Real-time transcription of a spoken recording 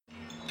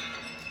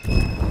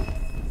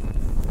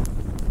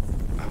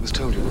was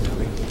told you were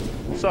coming.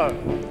 So,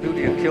 who do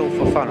you kill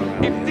for fun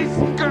around? If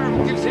this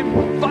girl gives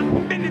him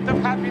 1 minute of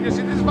happiness,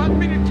 it is 1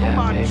 minute too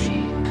much. Baby.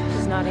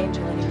 She's not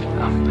Angel anymore.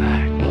 I'm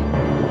back.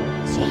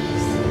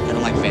 Jeez. I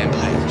don't like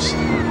vampires.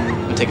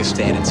 I'll take a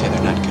stand and say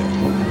they're not good.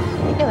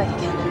 You're like a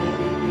candle.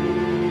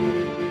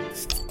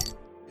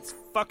 It's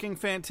fucking I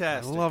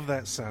fantastic. love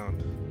that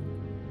sound.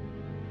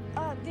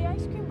 The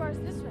ice cream bar's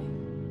this way.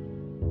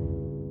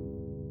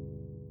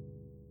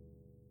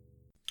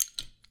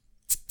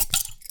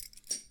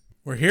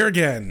 We're here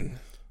again.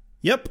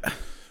 Yep.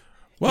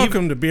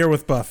 Welcome to Beer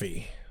with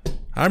Buffy.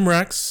 I'm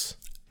Rex,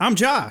 I'm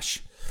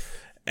Josh.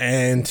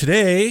 and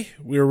today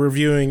we're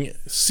reviewing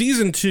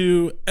Season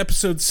 2,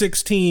 Episode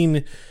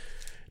 16,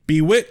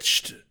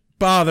 Bewitched,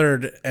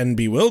 Bothered, and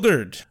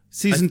Bewildered.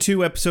 Season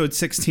 2, Episode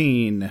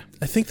 16.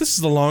 I think this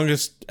is the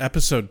longest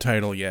episode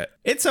title yet.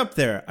 It's up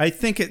there. I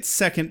think it's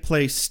second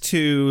place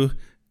to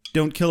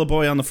Don't Kill a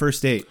Boy on the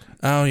First Date.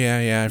 Oh,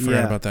 yeah, I forgot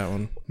Yeah. about that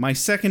one. My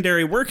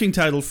secondary working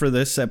title for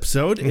this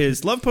episode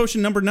is Love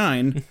Potion number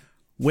 9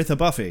 with a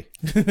Buffy.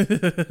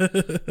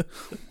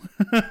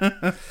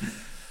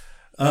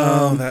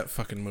 That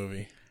fucking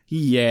movie.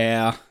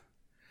 Yeah.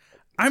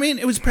 I mean,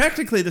 it was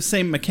practically the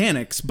same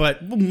mechanics, but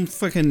we'll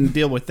fucking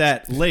deal with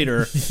that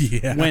later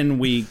Yeah. when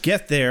we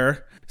get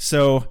there.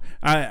 So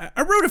I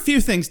wrote a few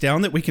things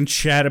down that we can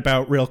chat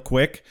about real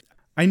quick.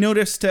 I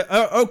noticed,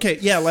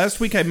 last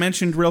week I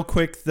mentioned real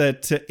quick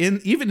that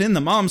even in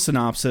the mom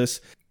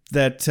synopsis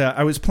that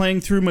I was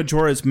playing through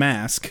Majora's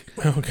Mask.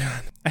 Oh,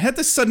 God. I had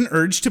this sudden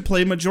urge to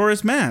play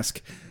Majora's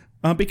Mask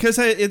because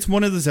it's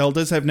one of the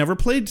Zeldas I've never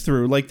played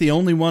through, like the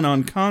only one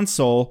on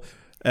console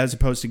as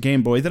opposed to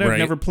Game Boy that I've Right.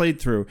 never played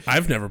through.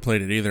 I've never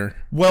played it either.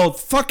 Well,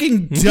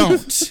 fucking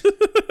don't.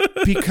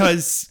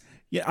 Because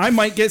I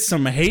might get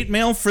some hate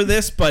mail for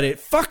this, but it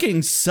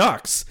fucking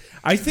sucks.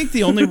 I think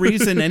the only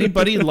reason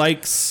anybody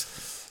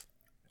likes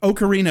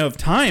Ocarina of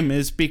Time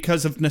is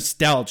because of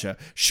nostalgia.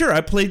 Sure, I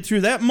played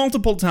through that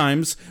multiple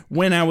times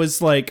when I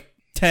was like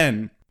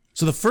 10.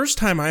 So the first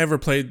time I ever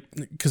played,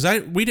 because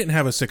we didn't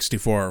have a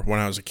 64 when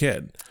I was a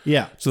kid.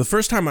 Yeah. So the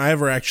first time I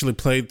ever actually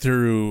played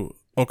through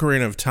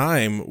Ocarina of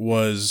Time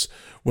was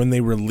when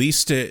they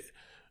released it,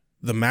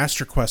 the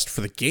Master Quest for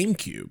the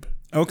GameCube.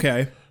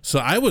 Okay. So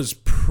I was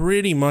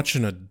pretty much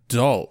an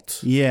adult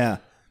Yeah.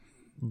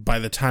 by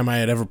the time I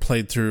had ever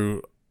played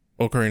through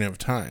Ocarina of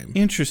Time.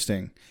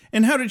 Interesting.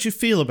 And how did you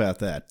feel about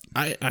that?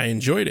 I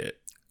enjoyed it.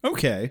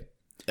 Okay.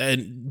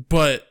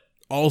 But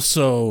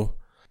also,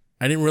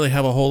 I didn't really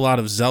have a whole lot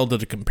of Zelda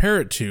to compare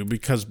it to,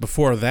 because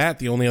before that,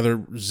 the only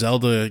other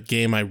Zelda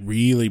game I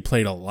really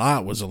played a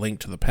lot was A Link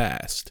to the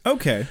Past.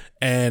 Okay.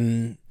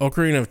 And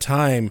Ocarina of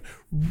Time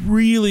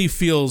really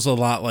feels a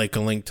lot like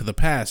A Link to the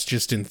Past,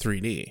 just in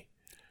 3D.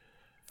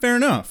 Fair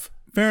enough.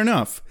 Fair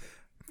enough.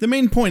 The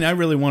main point I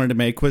really wanted to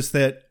make was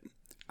that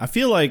I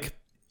feel like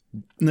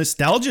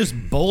nostalgia's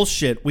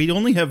bullshit. We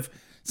only have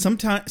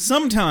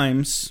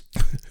sometimes,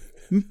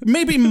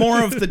 maybe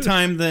more of the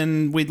time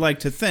than we'd like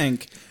to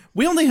think,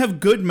 we only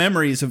have good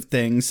memories of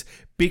things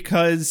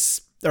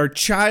because our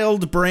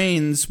child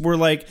brains were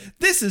like,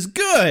 this is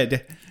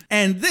good.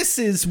 And this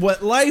is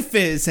what life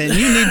is, and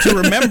you need to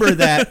remember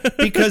that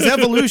because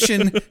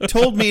evolution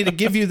told me to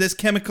give you this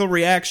chemical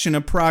reaction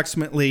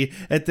approximately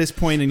at this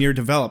point in your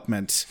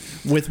development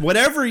with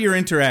whatever you're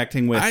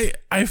interacting with.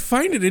 I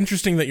find it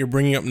interesting that you're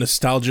bringing up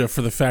nostalgia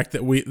for the fact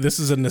that this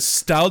is a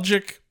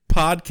nostalgic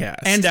podcast.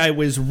 And I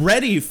was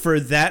ready for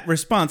that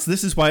response.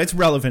 This is why it's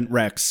relevant,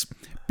 Rex,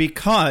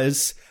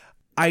 because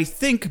I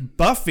think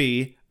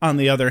Buffy, on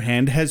the other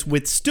hand, has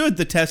withstood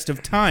the test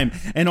of time.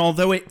 And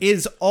although it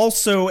is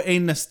also a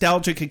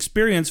nostalgic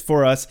experience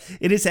for us,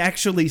 it is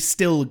actually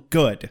still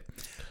good.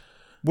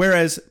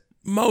 Whereas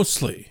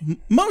Mostly,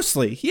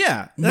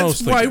 yeah. That's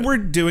Mostly why good. we're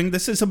doing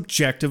this as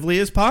objectively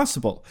as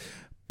possible.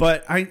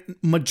 But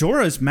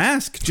Majora's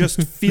Mask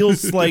just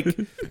feels like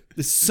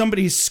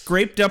somebody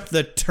scraped up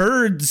the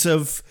turds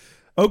of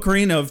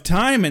Ocarina of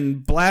Time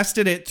and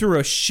blasted it through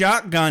a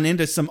shotgun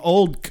into some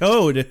old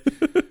code.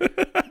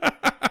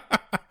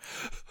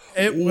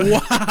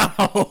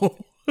 wow.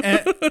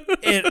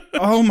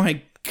 Oh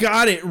my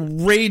God, it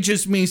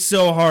rages me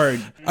so hard.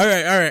 All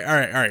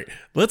right.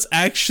 Let's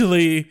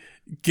actually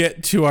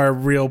get to our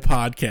real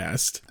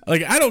podcast.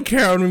 Like, I don't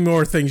care how many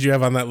more things you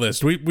have on that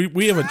list.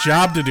 We have a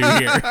job to do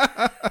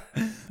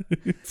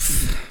here.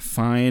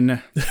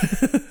 Fine.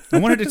 I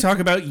wanted to talk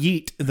about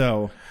Yeet,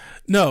 though.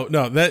 No,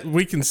 that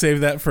we can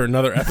save that for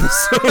another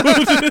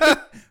episode.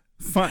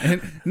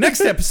 Fine.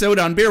 Next episode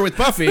on Beer with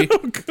Buffy,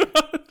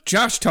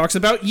 Josh talks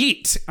about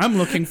Yeet. I'm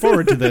looking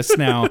forward to this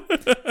now.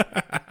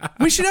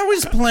 We should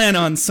always plan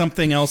on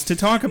something else to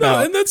talk about.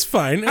 No, and that's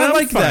fine. I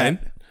like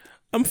that.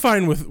 I'm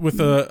fine with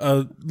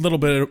a little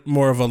bit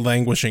more of a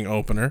languishing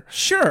opener.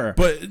 Sure.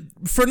 But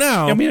for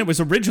now... I mean, it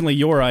was originally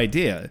your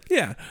idea.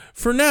 Yeah.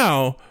 For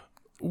now,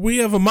 we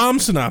have a mom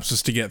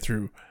synopsis to get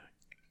through.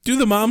 Do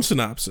the mom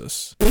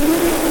synopsis.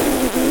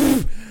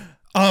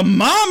 A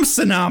mom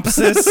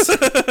synopsis?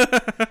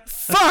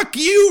 Fuck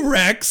you,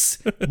 Rex.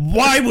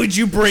 Why would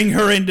you bring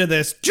her into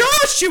this?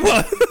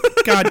 Joshua!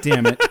 God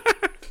damn it.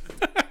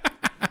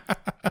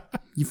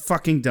 You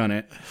fucking done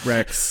it,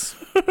 Rex.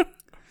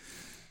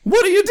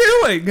 What are you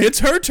doing? It's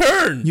her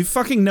turn. You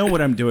fucking know what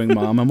I'm doing,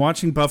 Mom. I'm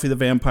watching Buffy the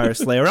Vampire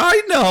Slayer.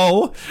 I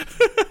know.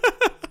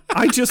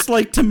 I just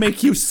like to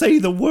make you say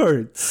the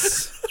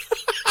words.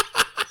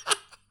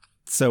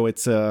 So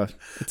it's a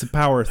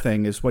power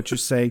thing, is what you're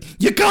saying.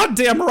 You're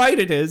goddamn right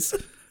it is.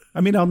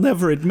 I mean, I'll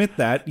never admit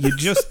that. You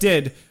just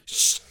did.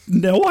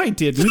 No, I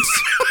didn't.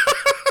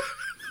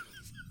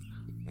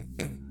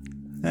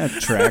 That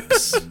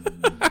tracks.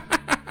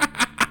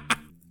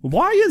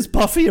 Why is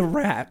Buffy a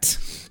rat?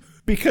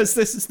 Because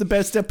this is the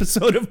best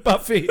episode of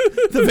Buffy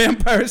the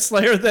Vampire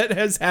Slayer that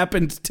has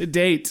happened to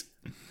date.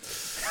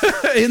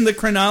 In the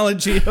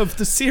chronology of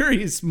the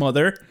series,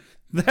 Mother.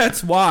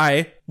 That's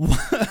why.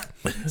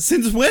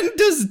 Since when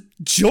does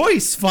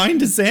Joyce find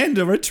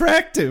Xander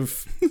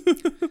attractive?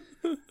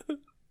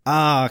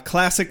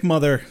 Classic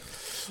Mother.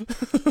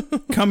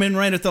 Come in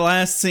right at the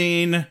last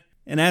scene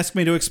and ask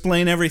me to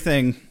explain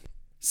everything.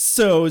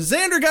 So,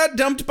 Xander got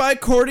dumped by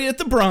Cordy at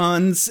the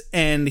Bronze,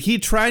 and he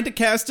tried to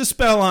cast a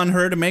spell on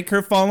her to make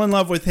her fall in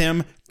love with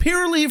him,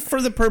 purely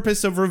for the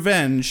purpose of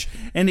revenge,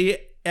 and he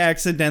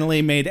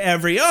accidentally made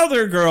every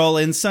other girl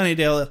in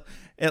Sunnydale,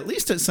 at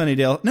least at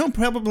Sunnydale, no,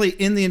 probably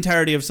in the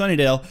entirety of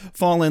Sunnydale,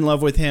 fall in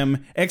love with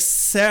him,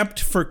 except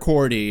for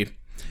Cordy.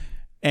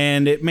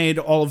 And it made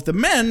all of the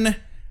men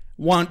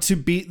want to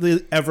beat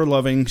the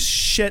ever-loving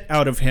shit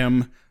out of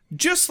him,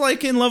 just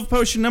like in Love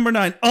Potion number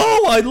 9.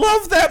 Oh, I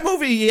love that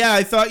movie. Yeah,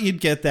 I thought you'd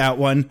get that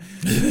one.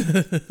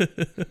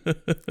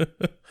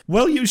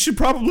 Well, you should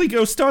probably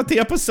go start the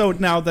episode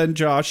now then,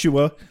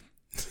 Joshua.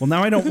 Well,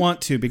 now I don't want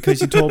to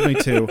because you told me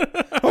to.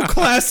 Oh,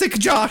 classic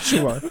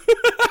Joshua.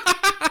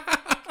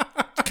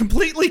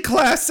 Completely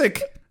classic.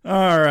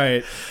 All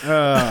right.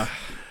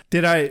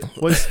 Did I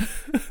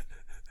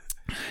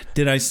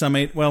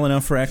summate well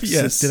enough, Rex?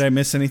 Yes. Did I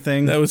miss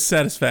anything? That was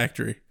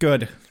satisfactory.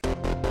 Good.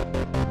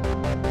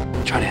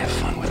 Try to have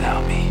fun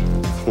without me.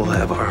 We'll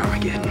have our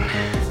Armageddon.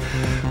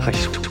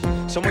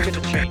 Someone get the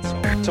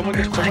chainsaw. Someone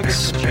get the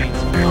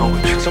chainsaw.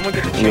 Oh, Someone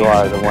get the chainsaw. You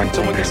are the one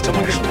Someone thing get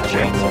the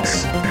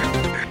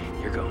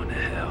chainsaw. you're going to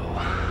hell.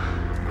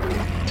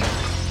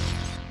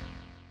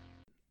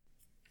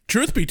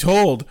 Truth be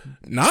told,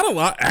 not a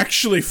lot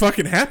actually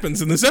fucking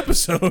happens in this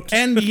episode.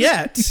 And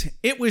yet,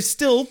 it was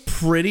still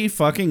pretty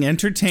fucking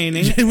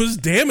entertaining It was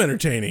damn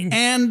entertaining.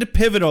 and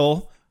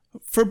pivotal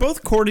for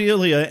both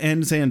Cordelia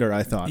and Xander,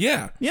 I thought.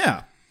 Yeah.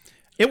 Yeah.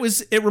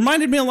 It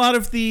reminded me a lot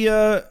of the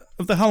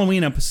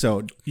Halloween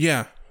episode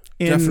Yeah.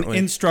 in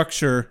Definitely.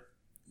 structure.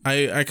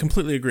 I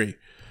completely agree.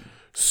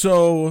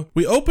 So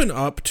we open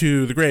up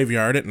to the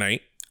graveyard at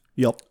night.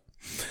 Yep.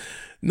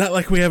 Not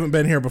like we haven't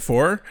been here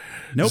before.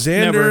 Nope,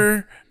 Xander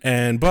never.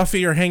 and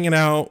Buffy are hanging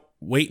out,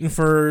 waiting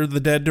for the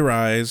dead to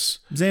rise.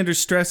 Xander's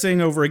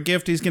stressing over a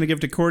gift he's going to give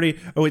to Cordy.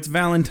 Oh, it's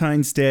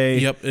Valentine's Day.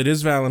 Yep, it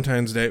is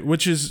Valentine's Day,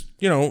 which is,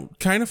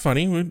 kind of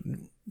funny.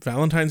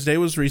 Valentine's Day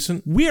was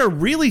recent. We are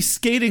really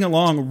skating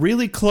along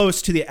really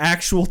close to the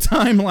actual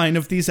timeline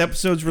of these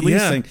episodes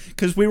releasing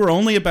because we were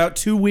only about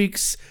 2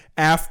 weeks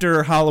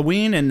after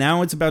Halloween, and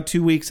now it's about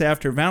 2 weeks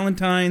after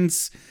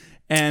Valentine's.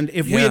 And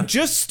if we had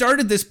just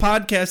started this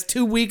podcast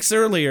 2 weeks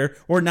earlier,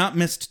 or not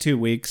missed 2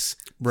 weeks,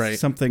 Right.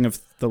 something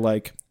of the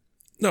like,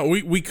 No,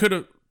 we could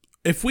have,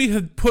 if we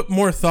had put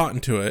more thought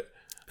into it.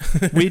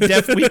 we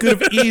could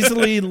have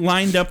easily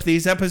lined up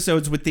these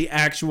episodes with the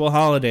actual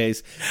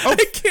holidays. Oh,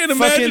 I can't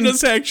imagine fucking-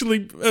 us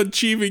actually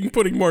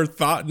putting more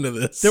thought into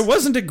this. There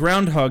wasn't a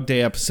Groundhog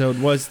Day episode,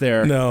 was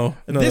there? No,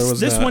 there was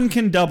this not. one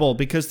can double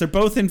because they're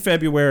both in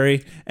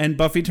February, and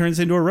Buffy turns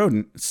into a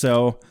rodent.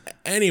 So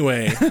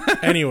Anyway,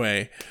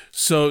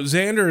 so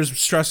Xander is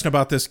stressing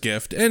about this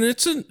gift, and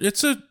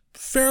it's a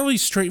fairly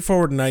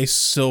straightforward, nice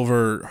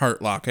silver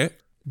heart locket,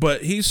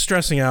 but he's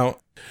stressing out.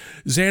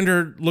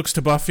 Xander looks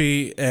to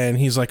Buffy, and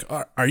he's like,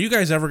 are you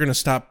guys ever going to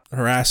stop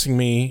harassing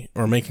me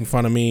or making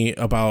fun of me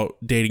about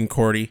dating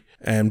Cordy?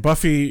 And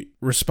Buffy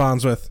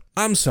responds with,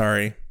 I'm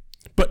sorry,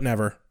 but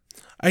never.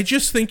 I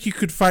just think you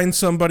could find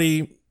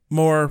somebody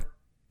more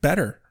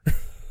better.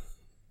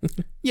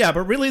 yeah,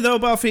 but really though,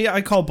 Buffy,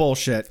 I call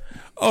bullshit.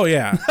 Oh,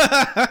 yeah.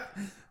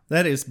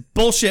 That is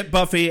bullshit,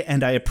 Buffy,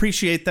 and I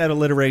appreciate that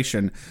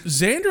alliteration.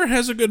 Xander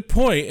has a good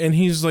point, and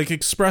he's like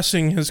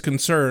expressing his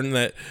concern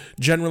that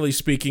generally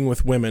speaking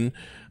with women,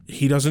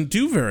 he doesn't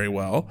do very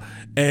well.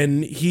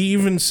 And he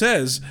even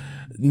says,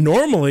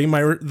 normally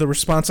the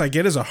response I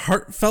get is a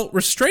heartfelt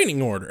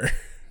restraining order.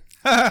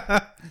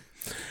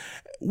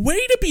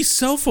 Way to be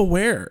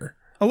self-aware.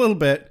 A little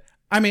bit.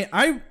 I mean,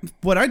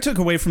 what I took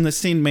away from the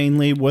scene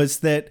mainly was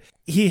that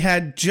he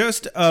had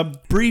just a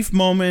brief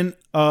moment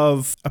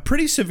of a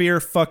pretty severe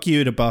fuck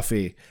you to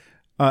Buffy.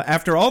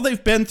 After all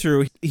they've been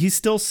through, he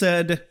still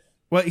said,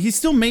 well, he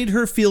still made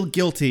her feel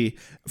guilty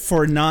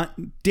for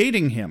not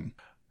dating him.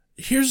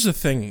 Here's the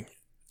thing.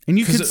 And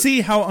you could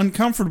see how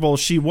uncomfortable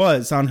she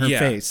was on her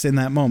face in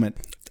that moment.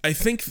 I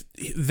think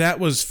that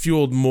was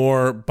fueled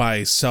more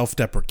by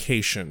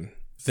self-deprecation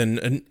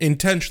than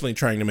intentionally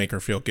trying to make her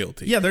feel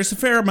guilty. Yeah, there's a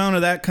fair amount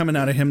of that coming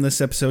out of him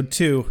this episode,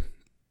 too.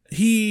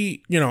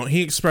 He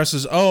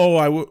expresses,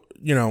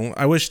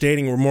 I wish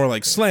dating were more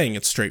like slaying.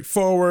 It's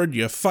straightforward.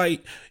 You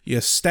fight,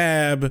 you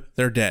stab,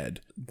 they're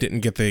dead. Didn't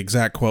get the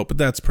exact quote, but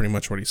that's pretty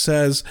much what he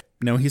says.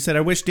 No, he said,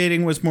 I wish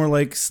dating was more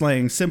like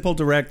slaying. Simple,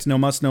 direct, no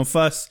muss, no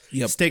fuss.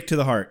 Yep. Stake to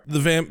the heart. The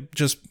vamp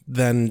just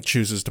then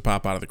chooses to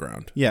pop out of the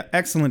ground. Yeah,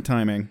 excellent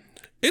timing.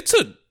 It's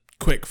a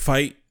quick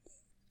fight.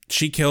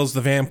 She kills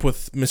the vamp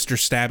with Mr.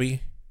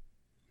 Stabby.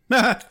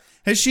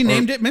 Has she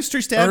named it Mr.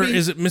 Stabby? Or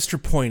is it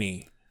Mr.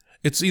 Pointy?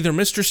 It's either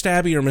Mr.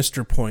 Stabby or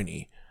Mr.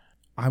 Pointy.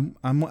 I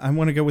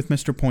want to go with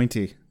Mr.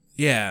 Pointy.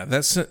 Yeah,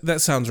 that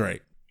sounds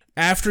right.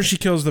 After she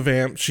kills the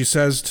vamp, she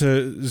says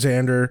to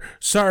Xander,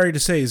 sorry to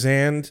say,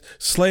 Xand,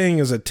 slaying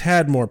is a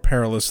tad more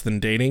perilous than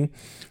dating.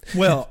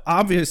 Well,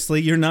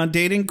 obviously, you're not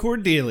dating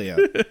Cordelia.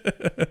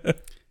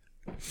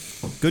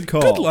 Good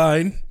call. Good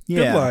line.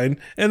 Yeah. Good line.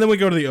 And then we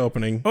go to the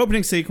opening.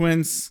 Opening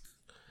sequence.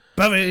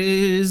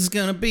 Buffy's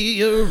gonna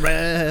be a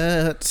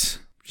rat.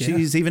 Yeah.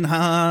 She's even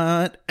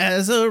hot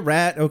as a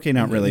rat. Okay,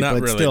 not really, Not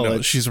but really, still,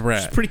 no, she's a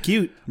rat. She's pretty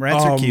cute.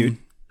 Rats are cute.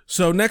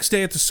 So next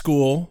day at the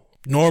school,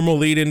 normal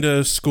lead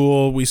into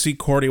school, we see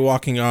Cordy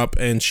walking up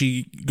and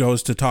she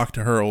goes to talk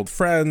to her old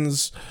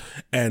friends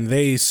and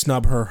they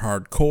snub her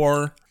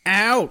hardcore.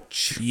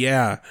 Ouch.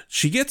 Yeah,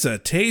 she gets a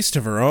taste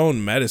of her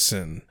own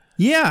medicine.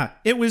 Yeah,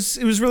 it was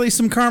really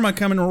some karma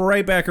coming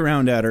right back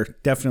around at her,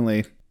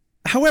 definitely.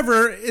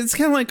 However, it's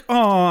kind of like,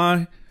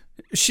 aw,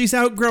 she's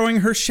outgrowing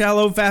her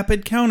shallow,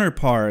 vapid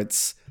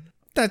counterparts.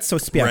 That's so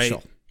special.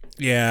 Right.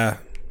 Yeah,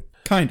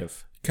 Kind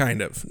of.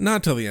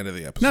 Not till the end of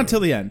the episode. Not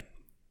till the end.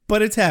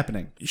 But it's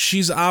happening.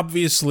 She's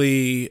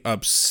obviously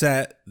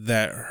upset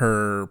that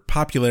her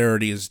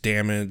popularity is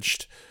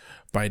damaged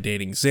by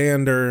dating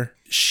Xander.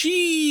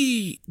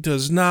 She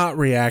does not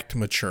react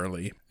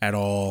maturely at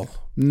all.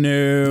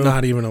 No.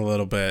 Not even a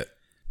little bit.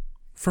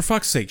 For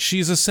fuck's sake,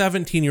 she's a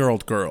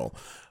 17-year-old girl.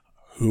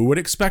 Who would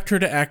expect her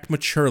to act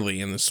maturely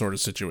in this sort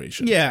of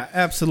situation? Yeah,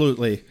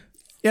 absolutely.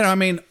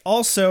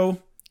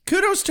 Also,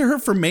 kudos to her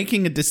for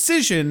making a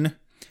decision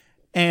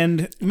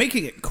and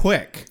making it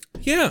quick.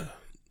 Yeah.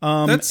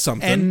 That's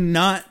something. And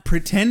not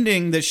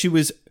pretending that she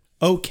was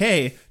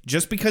okay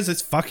just because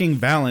it's fucking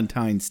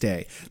Valentine's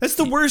Day. That's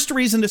the worst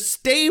reason to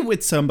stay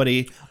with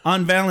somebody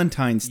on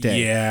Valentine's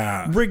Day.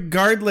 Yeah.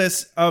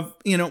 Regardless of,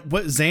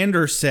 what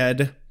Xander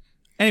said.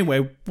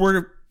 Anyway,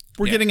 we're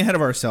getting ahead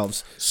of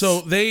ourselves.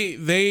 So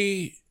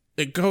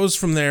it goes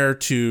from there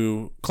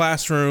to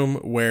classroom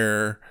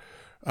where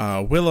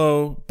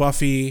Willow,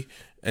 Buffy,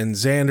 and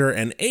Xander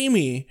and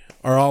Amy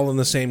are all in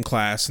the same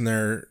class, and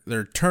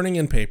they're turning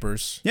in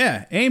papers.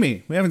 Yeah,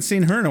 Amy. We haven't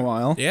seen her in a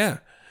while. Yeah.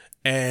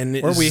 And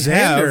Or we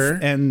Xander,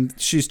 have, and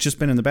she's just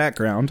been in the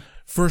background.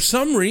 for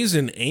some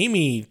reason,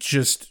 Amy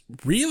just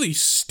really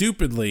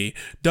stupidly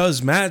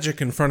does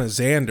magic in front of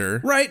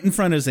Xander Right in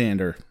front of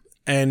Xander.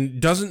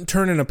 and doesn't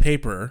turn in a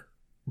paper,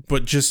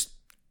 but just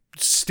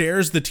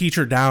stares the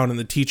teacher down, and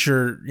the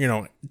teacher,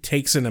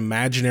 takes an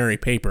imaginary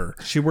paper.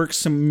 She works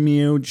some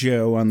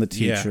mojo on the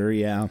teacher,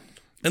 yeah.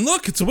 And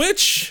look, it's a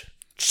witch.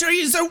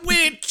 She's a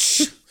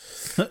witch!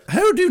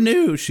 How do you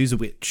know she's a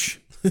witch?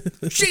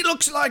 She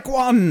looks like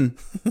one!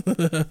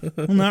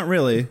 Well, not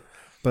really,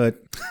 but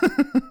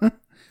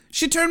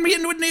she turned me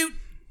into a newt.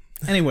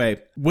 Anyway.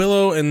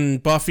 Willow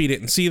and Buffy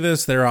didn't see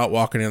this. They're out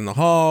walking in the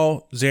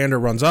hall. Xander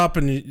runs up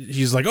and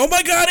he's like, oh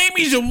my god,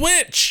 Amy's a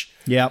witch!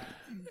 Yep.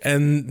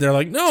 And they're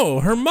like, no,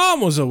 her mom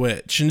was a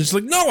witch. And it's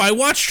like, no, I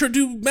watched her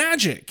do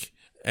magic.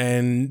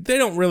 And they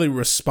don't really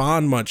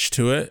respond much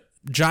to it.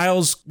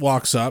 Giles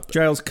walks up.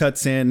 Giles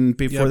cuts in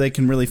before Yep. they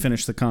can really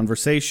finish the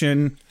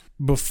conversation.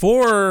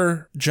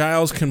 Before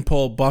Giles can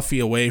pull Buffy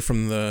away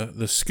from the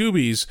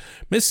Scoobies,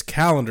 Miss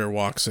Calendar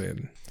walks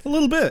in. A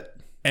little bit.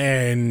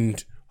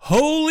 And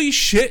holy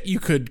shit, you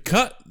could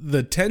cut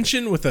the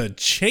tension with a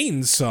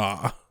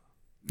chainsaw.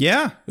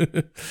 Yeah.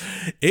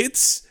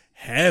 It's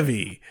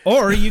heavy.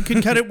 Or you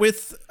can cut it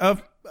with a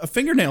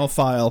fingernail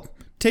file.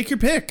 Take your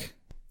pick.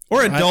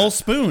 Or a dull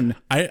spoon.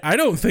 I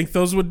don't think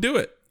those would do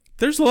it.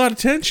 There's a lot of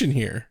tension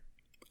here.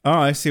 Oh,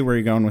 I see where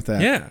you're going with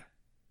that. Yeah.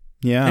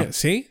 Yeah.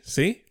 See? It's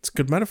a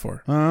good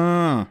metaphor.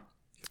 Ah.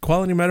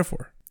 Quality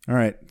metaphor. All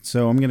right.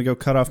 So I'm going to go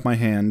cut off my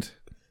hand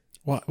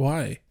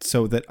Why?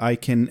 so that I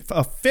can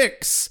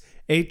affix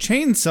a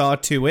chainsaw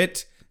to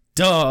it.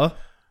 Duh.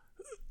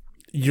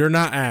 You're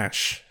not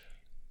Ash.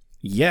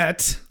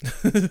 Yet.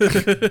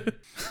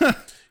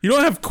 You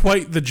don't have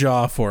quite the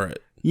jaw for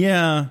it.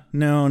 Yeah.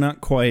 No,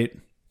 not quite.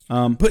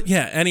 But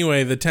yeah,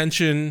 anyway, the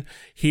tension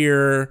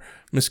here,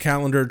 Miss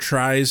Calendar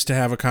tries to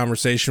have a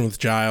conversation with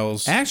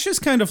Giles. Ash is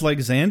kind of like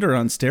Xander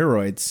on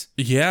steroids.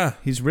 Yeah.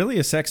 He's really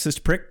a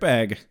sexist prick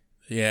bag.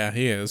 Yeah,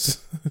 he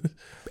is.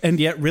 And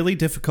yet really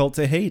difficult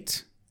to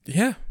hate.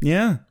 Yeah.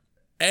 Yeah.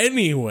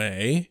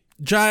 Anyway,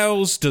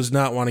 Giles does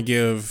not want to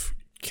give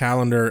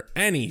Calendar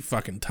any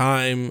fucking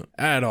time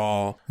at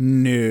all.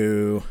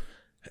 No.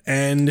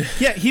 And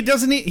Yeah, he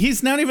doesn't.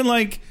 He's not even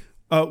like,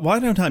 why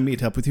don't I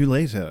meet up with you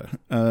later?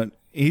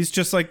 He's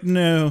just like,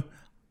 no,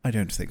 I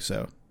don't think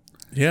so.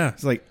 yeah,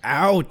 It's like,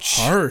 ouch.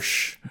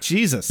 harsh.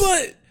 Jesus.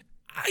 But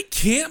I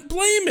can't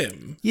blame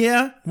him.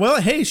 Yeah.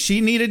 Well, hey,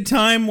 she needed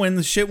time when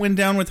the shit went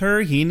down with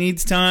her. He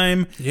needs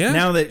time. Yeah.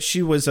 Now that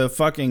she was a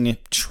fucking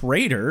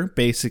traitor,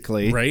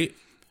 basically. Right?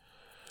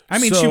 I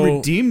mean, she So-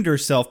 redeemed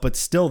herself, but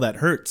still that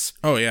hurts.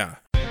 Oh, yeah.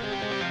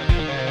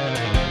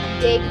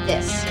 Dig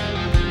this.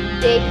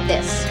 Dig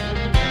this.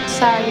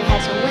 Sorry you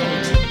had to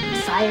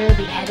wait. Fire,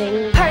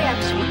 beheading. Hurry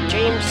up, sweet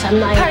dreams.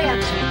 Sunlight. Hurry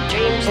up, sweet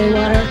dreams. Cold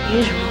water,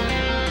 usual.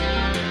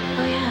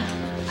 Oh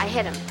yeah, I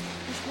hit him.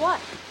 With what?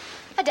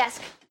 A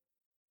desk.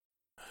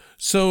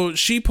 So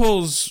she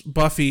pulls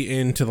Buffy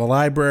into the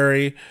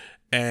library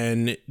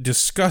and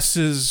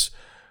discusses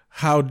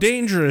how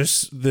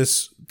dangerous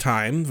this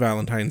time,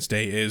 Valentine's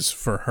Day, is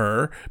for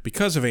her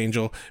because of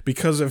Angel,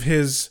 because of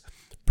his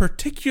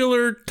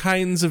particular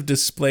kinds of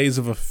displays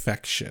of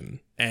affection.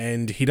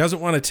 And he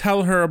doesn't want to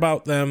tell her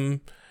about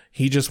them.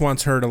 He just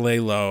wants her to lay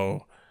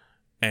low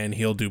and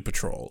he'll do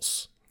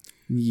patrols.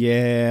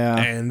 Yeah.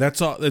 And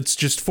that's all. It's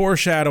just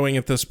foreshadowing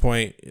at this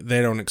point.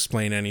 They don't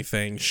explain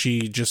anything.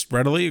 She just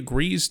readily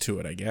agrees to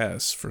it, I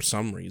guess, for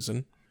some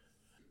reason.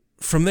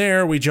 From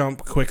there, we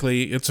jump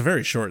quickly. It's a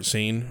very short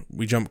scene.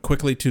 We jump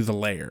quickly to the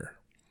lair.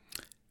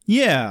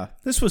 Yeah.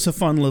 This was a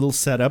fun little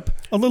setup.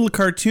 A little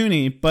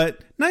cartoony,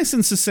 but nice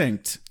and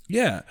succinct.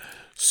 Yeah.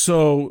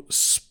 So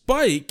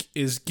Spike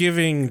is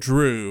giving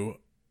Drew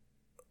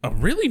a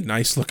really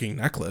nice looking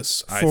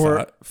necklace, I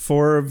thought.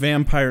 For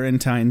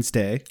Vampirentine's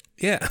Day.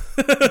 Yeah.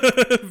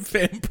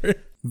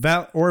 Vampire.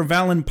 Or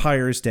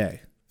Valempire's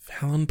Day.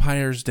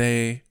 Valempire's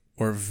Day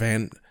or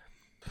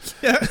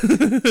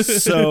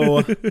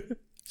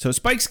So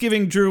Spike's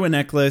giving Drew a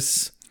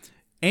necklace.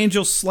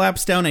 Angel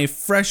slaps down a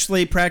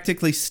freshly,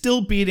 practically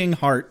still beating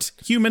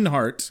human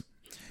heart.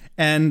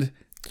 And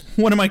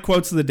one of my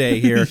quotes of the day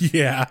here.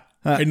 Yeah.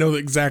 I know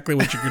exactly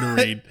what you're going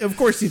to read. Of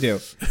course you do.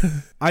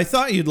 I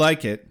thought you'd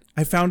like it.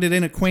 I found it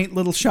in a quaint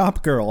little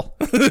shop girl.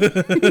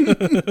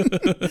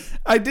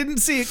 I didn't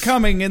see it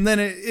coming, and then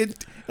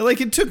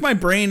it took my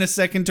brain a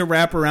second to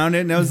wrap around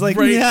it, and I was like,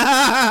 Right.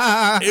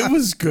 yeah. It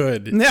was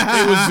good. It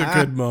was a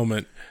good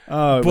moment.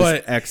 Oh, it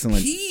was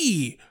excellent.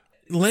 He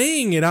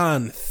laying it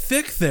on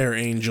thick there,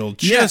 Angel.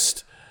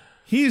 Just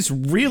He's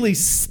really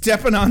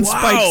stepping on Wow.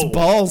 Spike's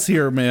balls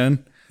here,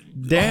 man.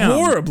 Damn.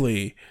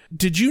 horribly.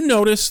 Did you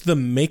notice the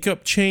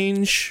makeup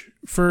change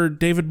for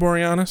David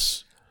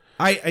Boreanaz?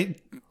 I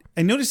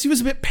noticed he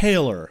was a bit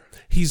paler.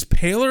 He's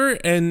paler,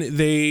 and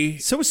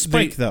So was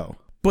Spike, though.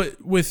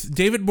 But with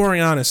David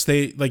Boreanaz,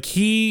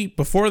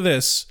 before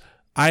this,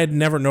 I had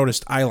never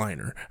noticed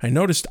eyeliner. I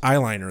noticed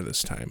eyeliner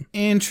this time.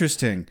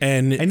 Interesting.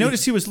 And I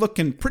noticed he was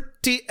looking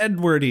pretty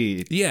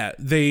Edwardy. Yeah,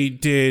 they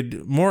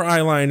did more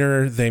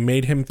eyeliner. They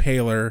made him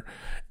paler,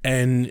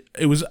 and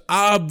it was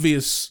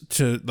obvious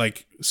to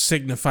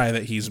signify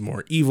that he's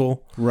more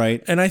evil.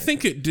 Right. And I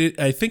think it did.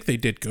 I think they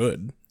did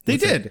good. They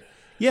with did. it.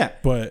 Yeah.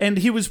 But- and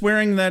he was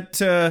wearing that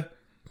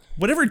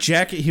whatever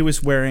jacket he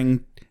was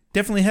wearing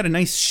definitely had a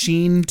nice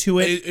sheen to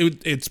it.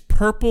 It's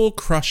purple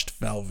crushed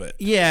velvet.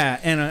 Yeah,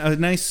 and a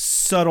nice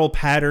subtle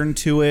pattern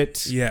to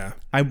it. Yeah.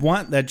 I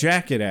want that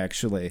jacket,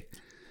 actually.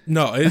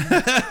 No.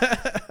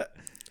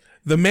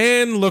 The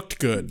man looked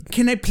good.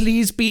 Can I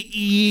please be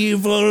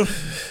evil?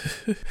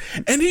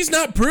 And he's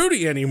not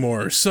broody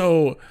anymore.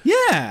 So,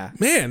 Yeah.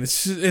 man,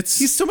 it's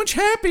He's so much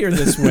happier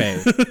this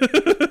way.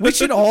 We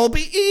should all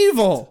be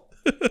evil.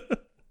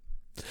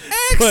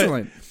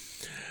 Excellent.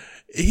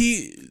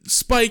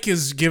 Spike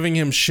is giving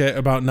him shit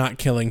about not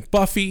killing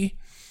Buffy.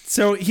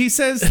 So he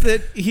says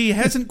that he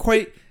hasn't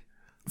quite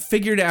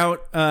figured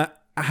out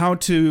how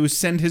to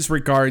send his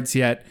regards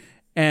yet.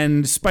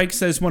 And Spike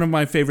says one of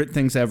my favorite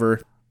things ever.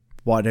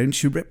 Why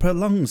don't you rip her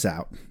lungs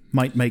out?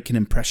 Might make an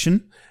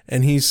impression.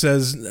 And he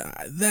says,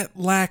 that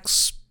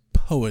lacks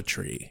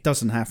poetry.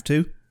 Doesn't have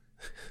to.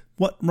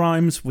 What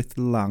rhymes with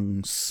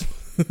lungs?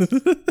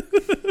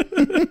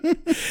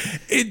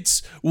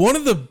 It's one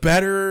of the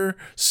better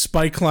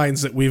Spike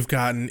lines that we've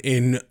gotten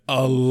in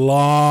a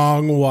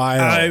long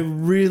while. I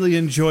really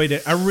enjoyed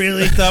it. I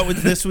really thought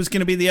this was going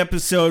to be the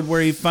episode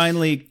where he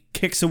finally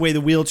kicks away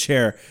the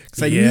wheelchair.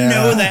 Because I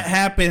know that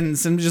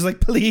happens. I'm just like,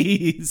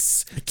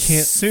 please. I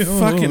can't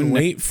fucking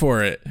wait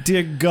for it.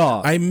 Dear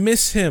God. I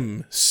miss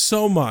him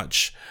so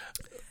much.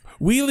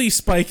 Wheelie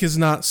Spike is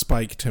not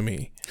Spike to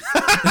me.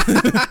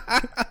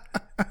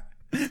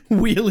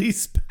 Wheelie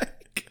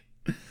Spike.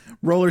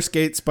 Roller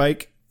skate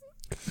Spike.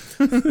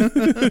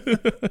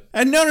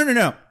 And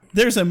no.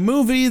 There's a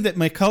movie that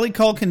Macaulay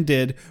Culkin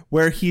did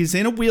where he's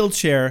in a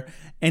wheelchair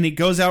and he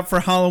goes out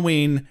for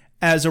Halloween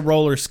as a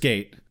roller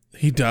skate.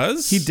 He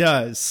does? He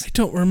does. I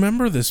don't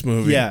remember this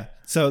movie. Yeah.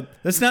 So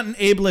that's not an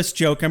ableist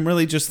joke. I'm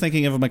really just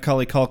thinking of a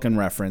Macaulay Culkin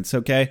reference,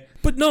 okay?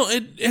 But no,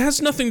 it has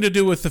nothing to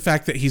do with the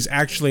fact that he's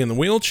actually in the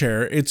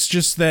wheelchair. It's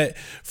just that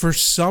for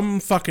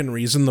some fucking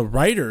reason, the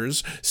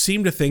writers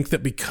seem to think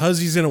that because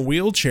he's in a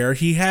wheelchair,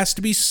 he has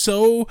to be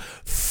so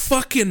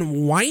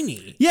fucking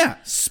whiny. Yeah.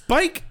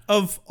 Spike,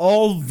 of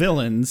all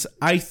villains,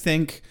 I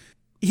think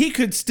he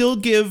could still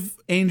give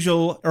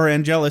Angel or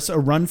Angelus a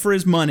run for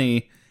his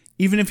money,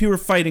 even if he were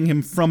fighting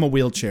him from a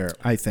wheelchair,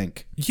 I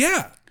think.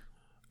 Yeah.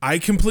 I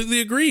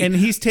completely agree. And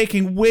he's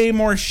taking way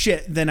more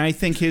shit than I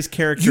think his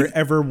character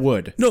ever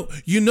would. No,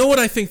 you know what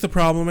I think the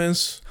problem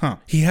is? Huh.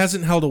 He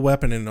hasn't held a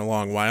weapon in a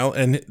long while,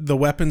 and the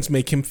weapons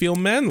make him feel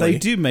manly. They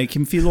do make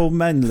him feel all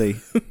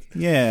manly.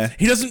 Yeah.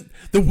 He doesn't.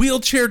 The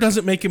wheelchair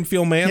doesn't make him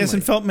feel manly. He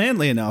hasn't felt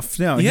manly enough.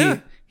 No. Yeah.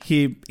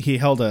 He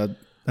held a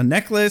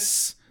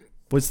necklace.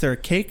 Was there a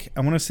cake? I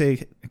want to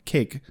say a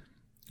cake.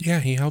 Yeah,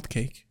 he held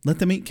cake. Let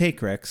them eat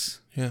cake, Rex.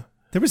 Yeah.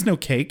 There was no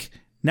cake.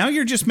 Now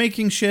you're just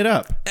making shit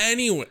up.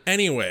 Anyway,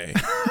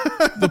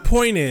 the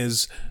point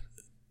is,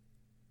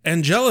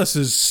 Angelus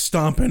is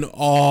stomping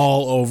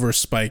all over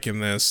Spike in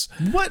this.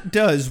 What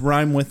does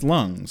rhyme with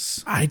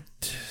lungs? I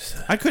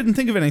couldn't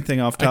think of anything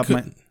off the top of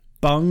my...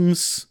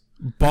 Bungs.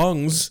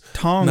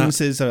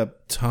 Tongs is a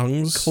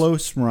tongues.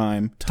 close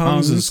rhyme.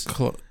 Tongues is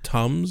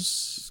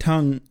Tums.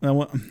 Tongue.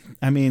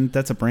 I mean,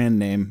 that's a brand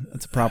name.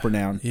 That's a proper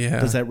noun. Yeah.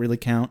 Does that really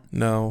count?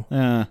 No.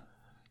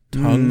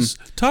 Tongues.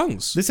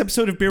 Tongues. This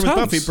episode of Beer with Tums.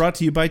 Buffy brought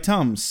to you by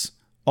Tums.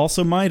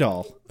 Also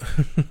Midol.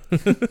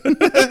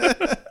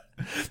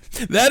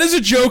 That is a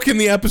joke in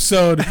the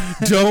episode.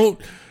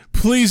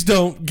 Please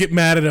don't get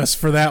mad at us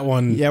for that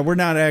one. Yeah, we're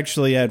not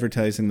actually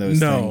advertising those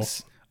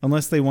things.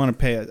 Unless they want to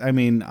pay it. I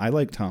mean, I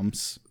like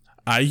Tums.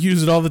 I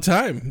use it all the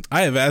time.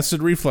 I have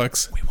acid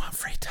reflux. We want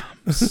free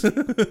Tums.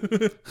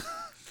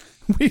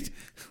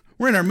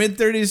 We're in our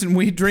mid-30s and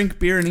we drink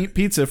beer and eat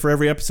pizza for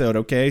every episode,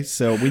 okay?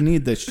 So we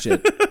need this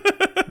shit.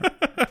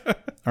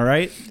 All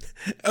right?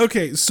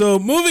 Okay, so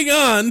moving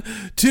on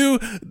to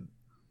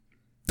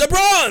the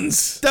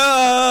bronze.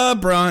 The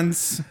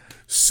bronze.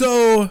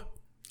 So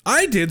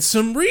I did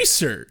some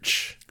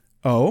research.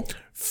 Oh?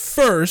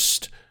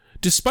 First,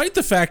 despite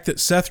the fact that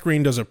Seth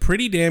Green does a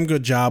pretty damn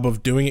good job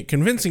of doing it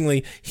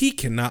convincingly, he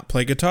cannot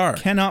play guitar.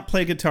 Cannot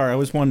play guitar, I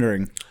was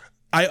wondering.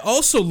 I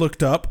also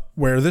looked up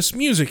where this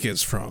music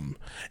is from,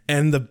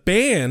 and the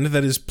band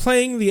that is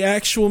playing the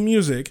actual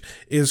music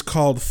is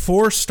called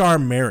Four Star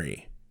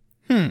Mary.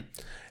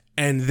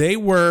 And they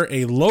were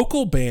a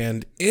local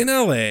band in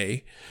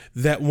LA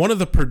that one of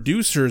the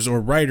producers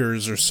or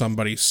writers or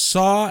somebody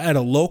saw at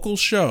a local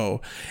show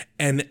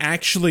and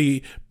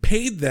actually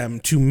paid them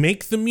to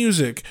make the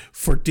music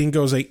for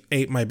Dingo's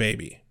Ate My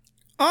Baby.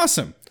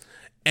 Awesome.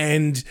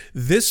 And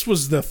this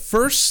was the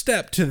first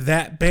step to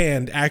that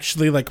band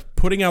actually like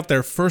putting out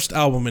their first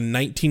album in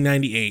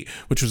 1998,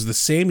 which was the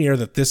same year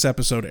that this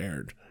episode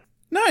aired.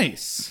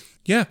 Nice.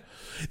 Yeah.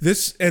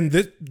 This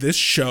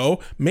show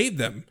made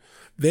them.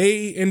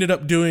 They ended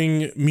up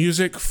doing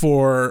music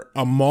for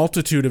a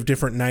multitude of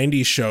different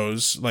 90s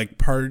shows, like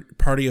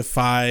Party of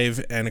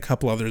Five and a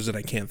couple others that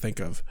I can't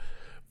think of.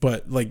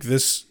 But like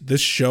this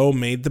show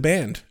made the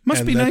band.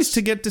 Must be nice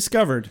to get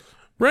discovered.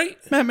 Right?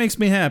 That makes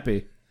me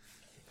happy.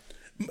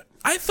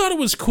 I thought it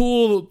was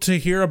cool to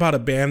hear about a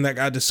band that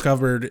got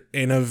discovered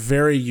in a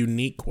very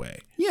unique way.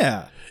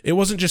 Yeah. It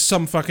wasn't just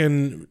some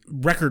fucking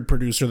record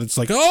producer that's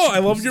like, oh, I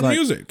love your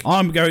music.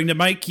 I'm going to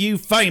make you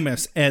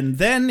famous. And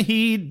then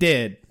he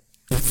did.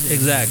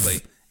 Exactly.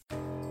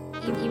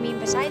 You mean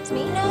besides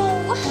me?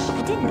 No,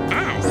 I didn't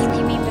ask.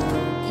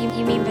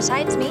 You mean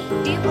besides me?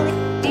 Do you believe?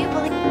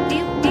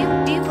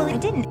 I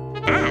didn't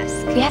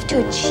ask. We have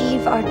to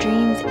achieve our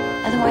dreams,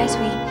 otherwise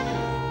we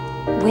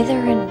wither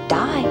and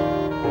die.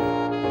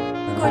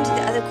 We're going to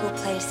the other cool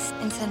place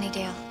in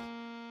Sunnydale.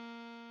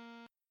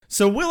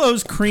 So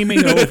Willow's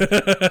creaming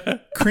over.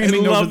 I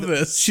love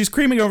this. She's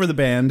creaming over the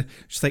band.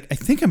 She's like, I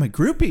think I'm a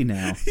groupie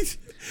now.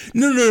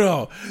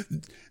 No.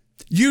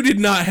 You did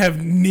not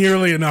have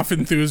nearly enough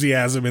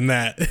enthusiasm in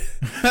that.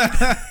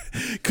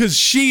 Because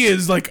she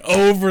is like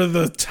over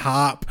the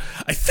top.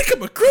 I think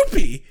I'm a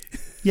groupie.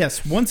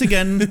 Yes, once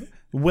again,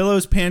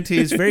 Willow's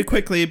panties very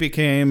quickly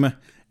became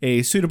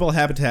a suitable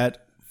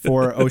habitat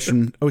for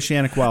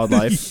oceanic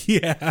wildlife.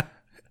 Yeah.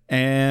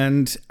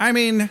 And, I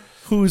mean,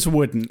 whose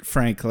wouldn't,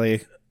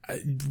 frankly?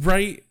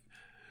 Right?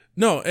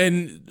 No,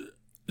 and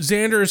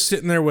Xander is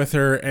sitting there with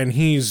her, and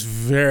he's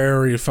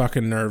very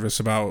fucking nervous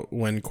about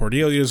when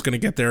Cordelia is going to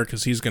get there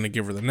because he's going to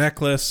give her the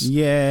necklace.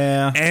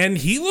 Yeah. And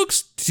he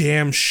looks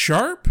damn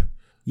sharp.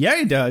 Yeah,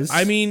 he does.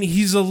 I mean,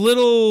 he's a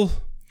little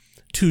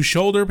too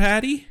shoulder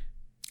patty.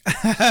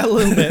 A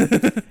little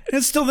bit.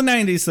 It's still the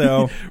 90s,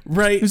 though.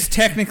 Right. It's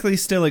technically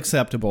still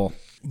acceptable.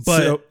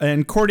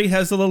 And Cordy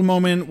has a little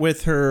moment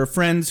with her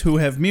friends who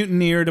have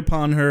mutineered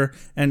upon her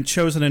and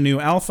chosen a new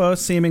alpha,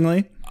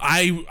 seemingly.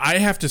 I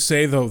have to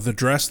say, though, the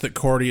dress that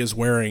Cordy is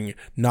wearing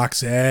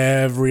knocks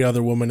every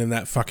other woman in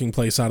that fucking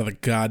place out of the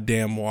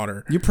goddamn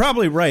water. You're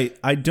probably right.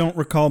 I don't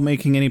recall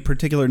making any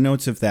particular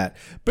notes of that.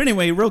 But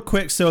anyway, real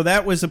quick, so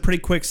that was a pretty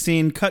quick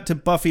scene. Cut to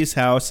Buffy's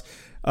house.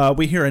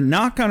 We hear a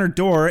knock on her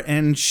door,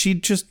 and she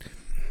just,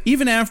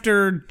 even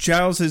after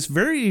Giles'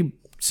 very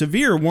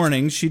severe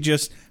warning, she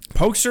just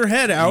pokes her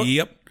head out.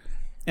 Yep.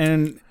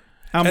 And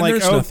I'm like,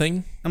 there's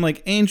nothing. I'm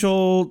like,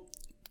 Angel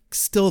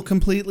still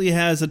completely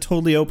has a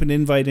totally open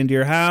invite into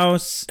your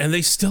house. And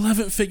they still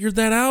haven't figured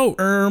that out.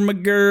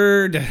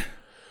 Ermagerd.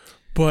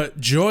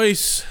 But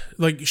Joyce,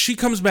 like, she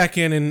comes back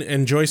in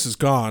and Joyce is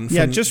gone.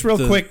 Yeah, just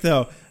real quick,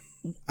 though.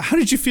 How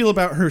did you feel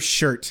about her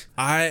shirt?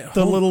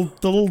 The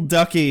little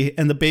ducky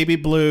and the baby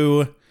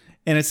blue,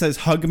 and it says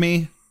 "Hug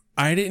me."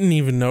 I didn't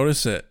even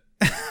notice it.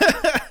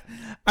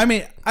 I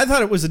mean, I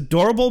thought it was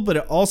adorable, but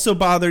it also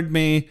bothered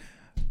me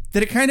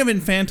that it kind of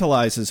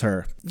infantilizes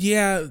her.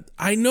 Yeah,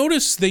 I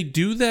noticed they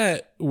do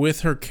that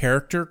with her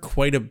character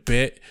quite a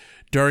bit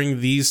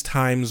during these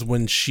times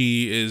when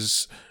she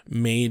is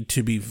made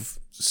to be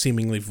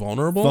seemingly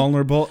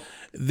vulnerable.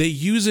 They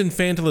use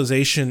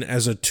infantilization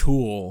as a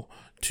tool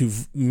to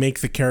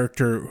make the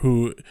character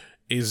who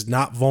is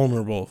not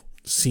vulnerable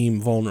seem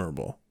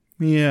vulnerable.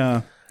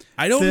 Yeah.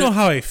 I don't know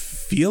how I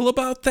feel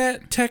about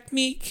that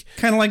technique.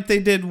 Kind of like they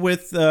did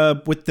with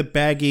the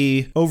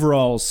baggy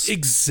overalls.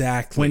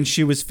 Exactly. When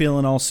she was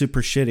feeling all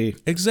super shitty.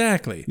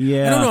 Exactly.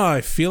 Yeah. I don't know how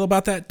I feel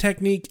about that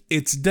technique.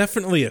 It's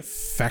definitely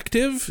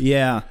effective.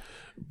 Yeah.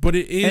 But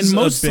it is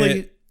mostly,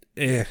 a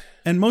bit...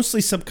 And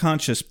mostly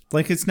subconscious.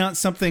 Like, it's not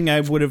something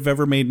I would have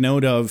ever made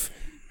note of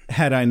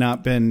had I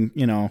not been,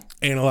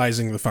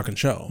 analyzing the fucking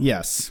show.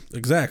 Yes.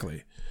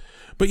 Exactly.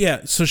 But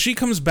yeah, so she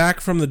comes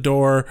back from the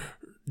door.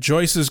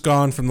 Joyce is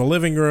gone from the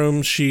living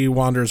room. She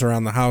wanders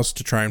around the house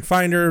to try and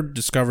find her,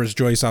 discovers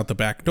Joyce out the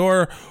back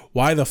door.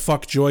 Why the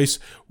fuck Joyce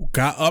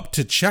got up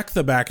to check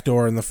the back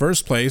door in the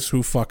first place?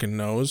 Who fucking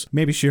knows?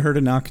 Maybe she heard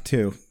a knock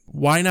too.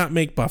 Why not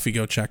make Buffy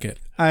go check it?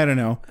 I don't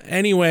know.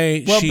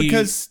 Anyway,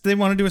 because they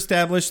wanted to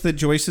establish that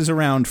Joyce is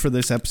around for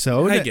this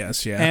episode. I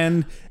guess, yeah.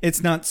 And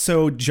it's not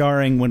so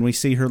jarring when we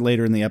see her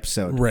later in the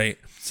episode. Right.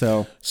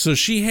 So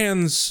she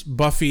hands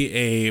Buffy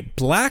a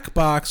black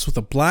box with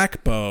a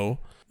black bow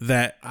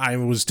that I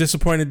was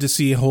disappointed to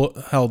see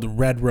held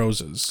red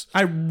roses.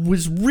 I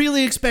was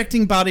really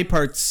expecting body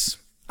parts.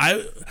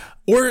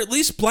 Or at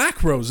least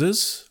black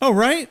roses. Oh,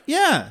 right?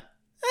 Yeah.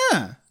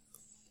 Yeah.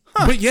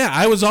 Huh. But yeah,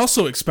 I was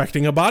also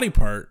expecting a body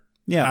part.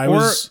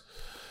 Yeah.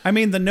 I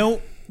mean, the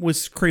note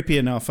was creepy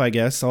enough, I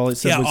guess. All it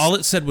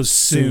said was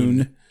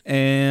soon.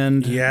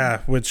 And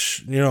yeah,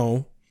 which,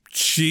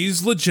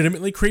 she's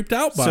legitimately creeped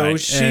out by. So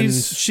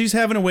she's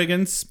having a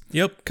Wiggins.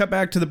 Yep. Cut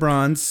back to the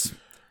Bronze.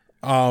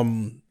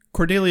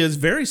 Cordelia is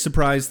very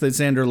surprised that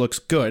Xander looks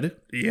good.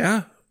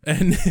 Yeah.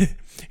 And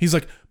he's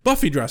like,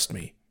 Buffy dressed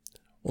me.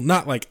 Well,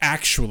 not like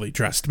actually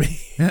dressed me.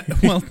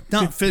 Well,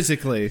 not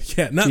physically.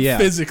 Yeah, not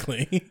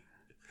physically.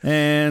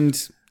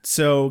 And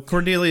so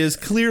Cordelia is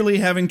clearly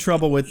having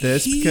trouble with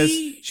this because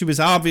she was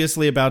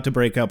obviously about to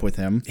break up with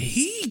him.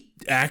 He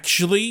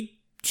actually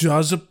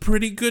does a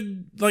pretty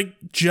good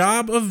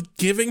job of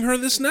giving her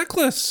this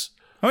necklace.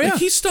 Oh, yeah.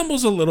 He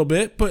stumbles a little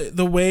bit, but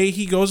the way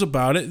he goes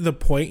about it, the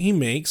point he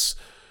makes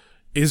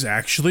is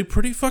actually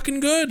pretty fucking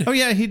good. Oh,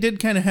 yeah, he did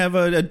kind of have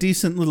a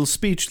decent little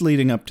speech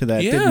leading up to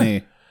that, didn't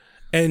he?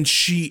 And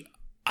she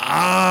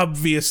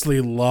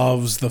obviously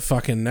loves the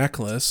fucking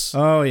necklace.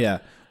 Oh, yeah.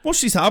 Well,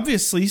 she's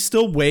obviously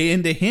still way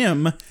into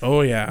him.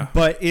 Oh, yeah.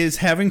 But is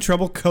having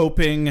trouble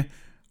coping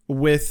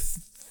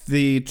with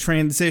the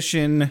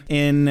transition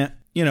in,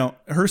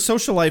 her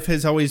social life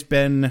has always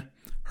been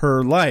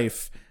her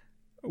life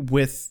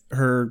with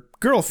her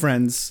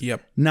girlfriends,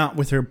 not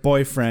with her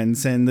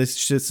boyfriends. And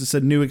this is a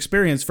new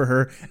experience for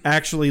her,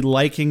 actually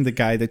liking the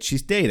guy that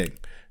she's dating.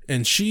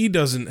 And she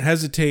doesn't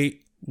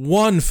hesitate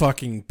one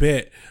fucking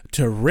bit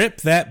to rip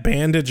that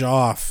bandage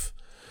off.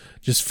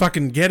 Just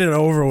fucking get it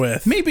over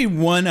with. Maybe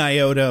one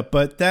iota,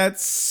 but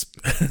that's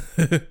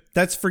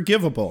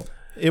forgivable.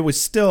 It was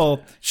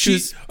still...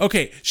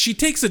 She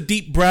takes a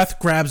deep breath,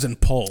 grabs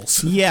and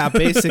pulls. Yeah,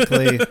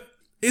 basically.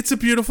 It's a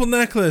beautiful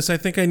necklace. I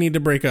think I need to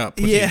break up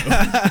with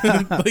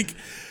you.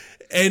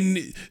 And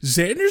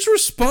Xander's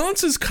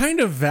response is kind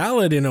of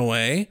valid in a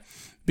way.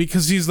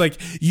 Because he's like,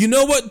 you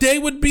know what day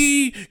would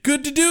be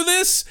good to do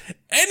this?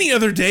 Any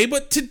other day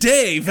but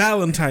today,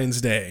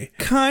 Valentine's Day.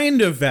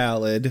 Kind of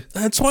valid.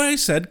 That's why I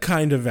said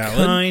kind of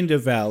valid. Kind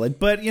of valid.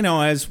 But,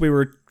 as we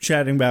were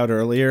chatting about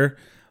earlier,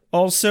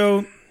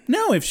 also,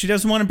 no, if she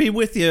doesn't want to be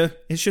with you,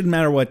 it shouldn't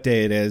matter what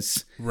day it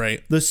is.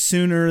 Right. The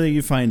sooner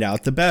you find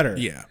out, the better.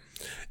 Yeah.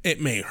 It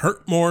may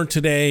hurt more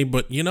today,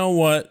 but you know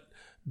what?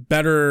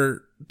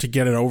 Better to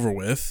get it over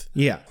with.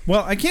 Yeah.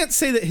 Well, I can't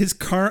say that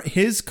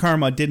his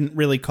karma didn't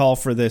really call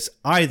for this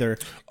either.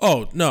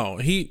 Oh, no.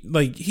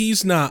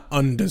 He's not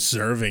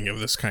undeserving of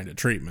this kind of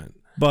treatment.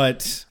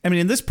 But, I mean,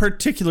 in this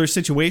particular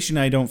situation,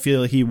 I don't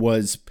feel he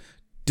was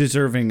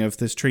deserving of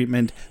this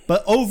treatment.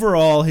 But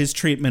overall, his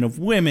treatment of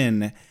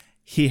women,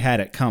 he had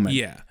it coming.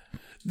 Yeah.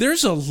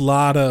 There's a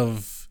lot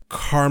of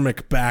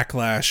karmic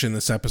backlash in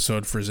this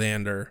episode for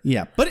Xander.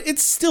 Yeah, but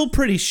it's still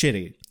pretty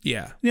shitty.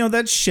 Yeah.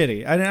 That's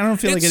shitty. I don't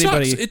feel like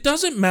anybody... Sucks. It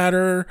doesn't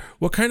matter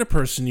what kind of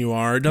person you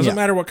are. It doesn't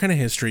matter what kind of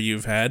history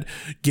you've had.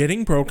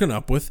 Getting broken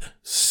up with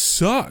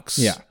sucks.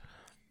 Yeah.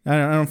 I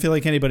don't feel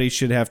like anybody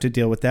should have to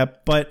deal with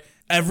that, but...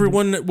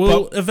 Everyone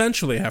will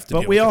eventually have to deal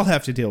with it. But we all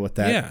have to deal with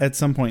that at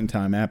some point in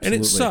time, absolutely.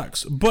 And it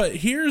sucks. But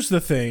here's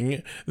the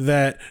thing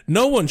that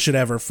no one should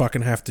ever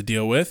fucking have to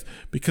deal with,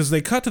 because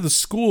they cut to the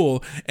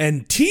school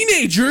and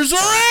teenagers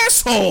are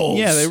assholes!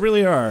 Yeah, they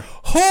really are.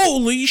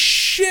 Holy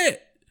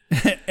shit!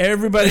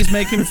 Everybody's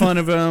making fun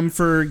of him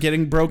for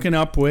getting broken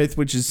up with,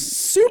 which is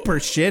super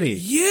shitty.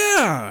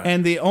 Yeah.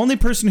 And the only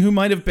person who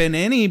might have been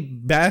any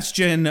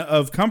bastion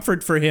of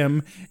comfort for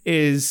him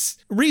is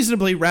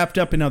reasonably wrapped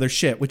up in other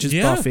shit, which is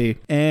Buffy.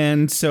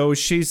 And so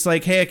she's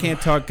like, hey, I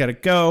can't talk, gotta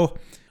go.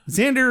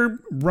 Xander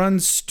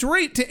runs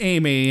straight to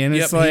Amy, and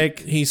it's like...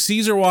 He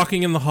sees her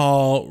walking in the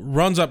hall,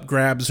 runs up,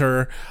 grabs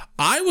her.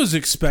 I was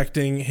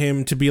expecting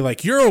him to be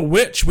like, you're a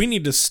witch, we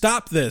need to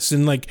stop this.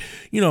 And like,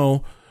 you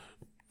know,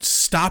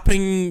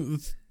 stopping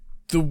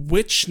the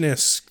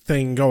witchness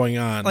thing going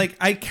on. Like,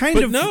 I kind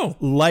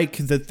of like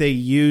that they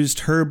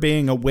used her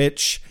being a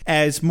witch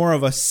as more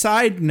of a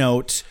side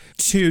note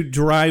to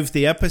drive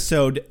the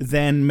episode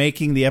than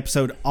making the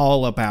episode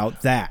all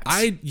about that.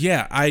 I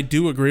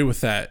do agree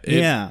with that.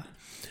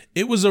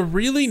 It was a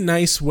really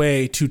nice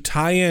way to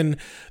tie in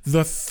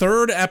the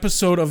third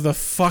episode of the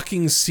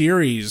fucking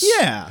series.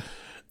 Yeah.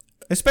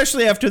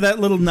 Especially after that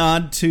little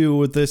nod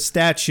to the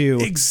statue.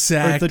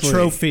 Exactly. Or the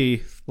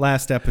trophy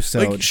last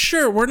episode. Like,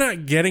 sure, we're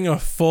not getting a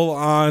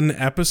full-on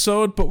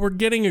episode, but we're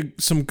getting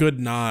some good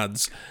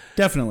nods.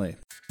 Definitely.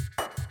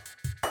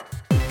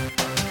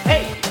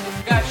 Hey,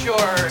 got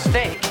your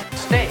steak.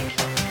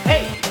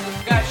 Hey,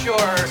 got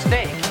your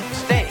steak.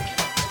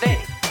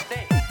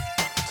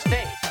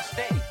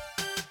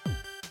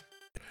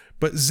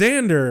 But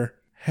Xander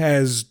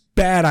has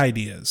bad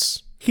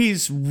ideas.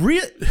 He's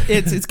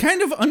it's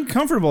kind of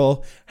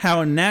uncomfortable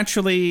how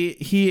naturally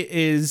he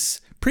is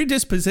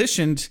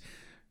predispositioned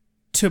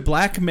to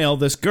blackmail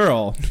this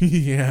girl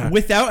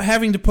without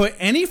having to put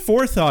any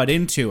forethought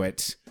into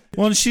it.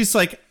 Well, and she's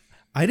like,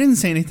 I didn't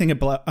say anything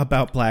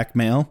about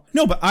blackmail.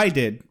 No, but I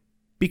did,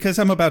 because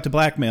I'm about to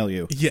blackmail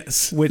you.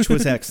 Yes. Which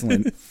was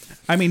excellent.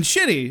 I mean,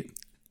 shitty,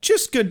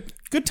 just good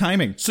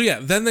timing. So yeah,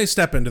 then they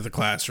step into the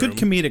classroom. Good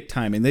comedic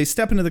timing. They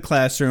step into the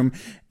classroom,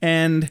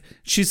 and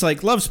she's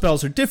like, love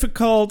spells are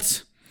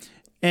difficult,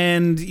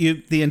 and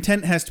the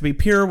intent has to be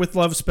pure with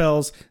love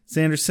spells.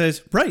 Xander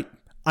says, right,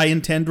 I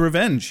intend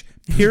revenge.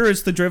 Pure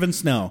as the driven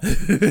snow.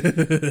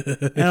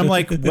 And I'm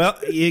like, well,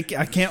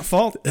 I can't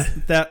fault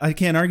that. I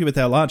can't argue with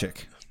that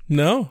logic.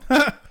 No.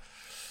 But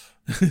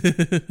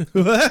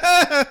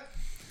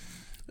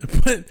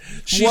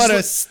what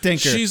a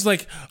stinker. She's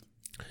like,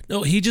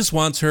 no, he just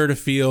wants her to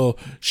feel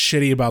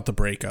shitty about the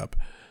breakup.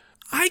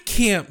 I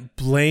can't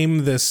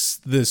blame this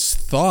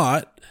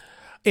thought.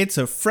 It's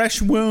a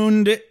fresh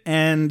wound,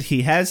 and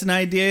he has an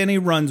idea, and he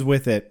runs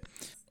with it.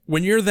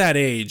 When you're that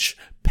age,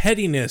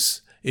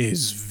 pettiness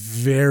is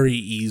very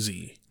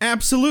easy.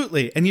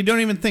 Absolutely. And you don't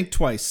even think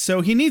twice.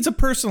 So he needs a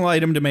personal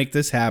item to make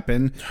this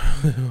happen.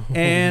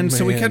 And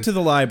so we cut to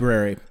the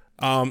library.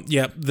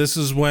 This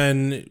is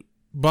when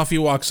Buffy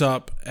walks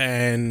up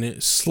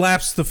and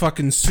slaps the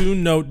fucking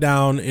soon note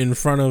down in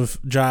front of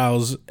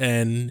Giles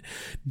and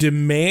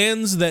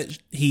demands that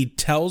he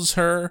tells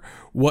her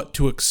what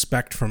to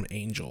expect from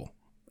Angel.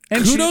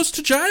 And kudos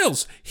to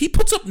Giles. He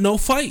puts up no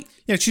fight.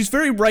 Yeah, she's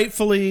very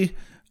rightfully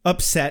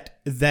upset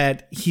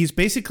that he's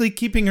basically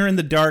keeping her in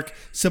the dark,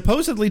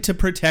 supposedly to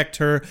protect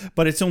her,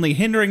 but it's only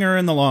hindering her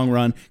in the long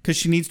run because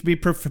she needs to be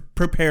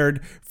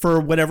prepared for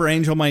whatever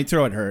Angel might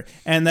throw at her.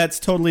 And that's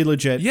totally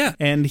legit. Yeah.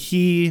 And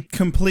he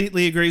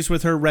completely agrees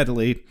with her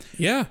readily.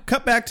 Yeah.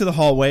 Cut back to the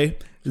hallway.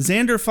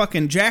 Xander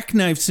fucking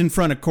jackknifes in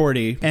front of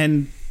Cordy,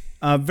 and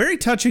a very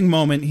touching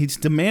moment, he's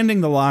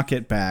demanding the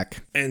locket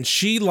back. And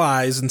she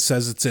lies and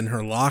says it's in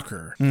her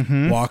locker.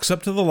 Mm-hmm. Walks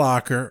up to the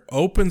locker,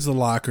 opens the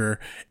locker,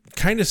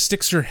 kind of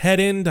sticks her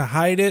head in to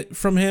hide it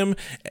from him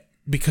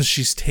because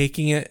she's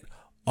taking it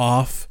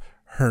off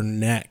her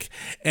neck.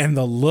 And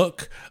the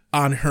look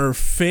on her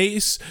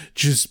face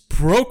just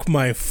broke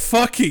my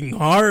fucking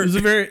heart.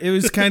 It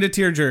was kind of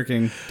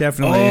tear-jerking,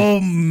 definitely. Oh,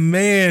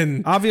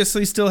 man.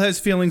 Obviously still has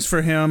feelings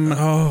for him.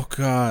 Oh,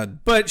 God.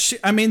 But,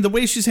 the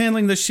way she's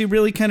handling this, she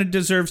really kind of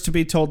deserves to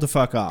be told to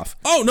fuck off.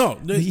 Oh, no.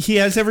 He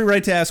has every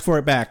right to ask for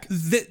it back.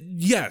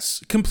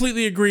 Yes,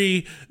 completely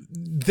agree.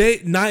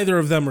 Neither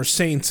of them are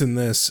saints in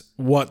this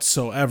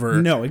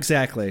whatsoever. No,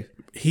 exactly.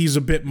 He's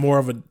a bit more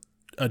of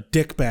a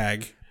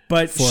dickbag.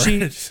 But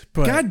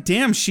God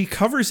damn, she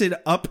covers it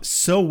up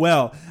so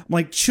well.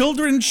 Like,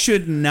 children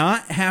should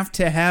not have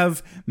to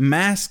have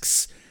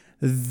masks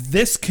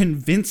this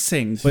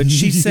convincing. But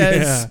she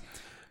says,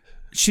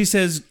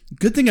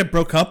 good thing I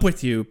broke up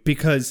with you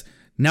because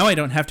now I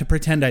don't have to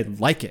pretend I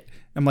like it.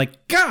 I'm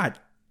like, God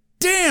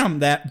damn,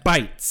 that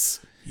bites.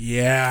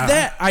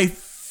 Yeah. I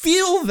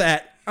feel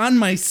that on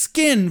my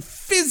skin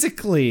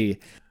physically.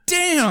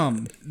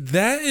 Damn.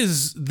 That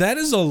is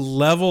a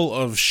level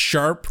of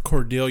sharp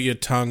Cordelia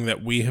tongue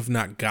that we have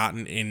not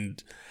gotten in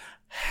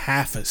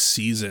half a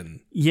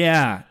season.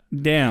 Yeah.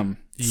 Damn.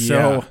 Yeah.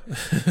 So,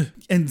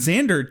 and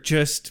Xander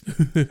just,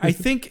 I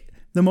think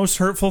the most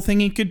hurtful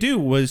thing he could do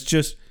was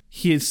just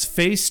his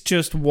face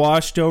just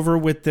washed over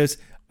with this,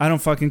 I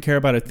don't fucking care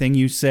about a thing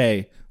you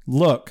say,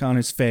 look on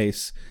his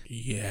face.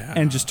 Yeah.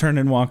 And just turned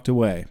and walked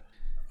away.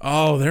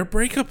 Oh, their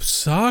breakup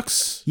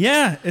sucks.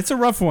 Yeah, it's a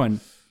rough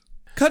one.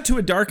 Cut to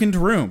a darkened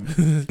room.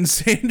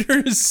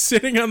 Xander is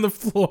sitting on the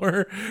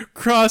floor,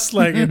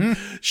 cross-legged,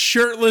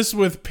 shirtless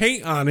with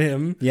paint on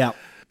him. Yeah.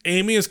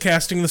 Amy is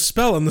casting the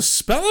spell, and the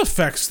spell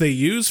effects they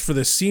use for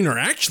this scene are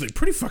actually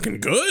pretty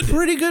fucking good.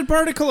 Pretty good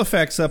particle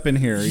effects up in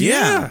here.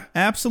 Yeah,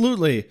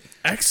 absolutely.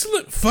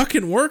 Excellent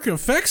fucking work,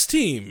 effects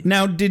team.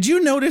 Now, did you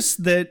notice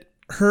that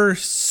her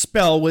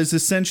spell was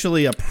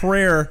essentially a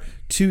prayer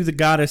to the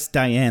goddess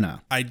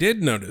Diana? I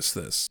did notice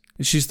this.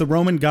 She's the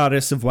Roman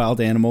goddess of wild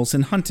animals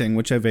and hunting,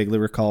 which I vaguely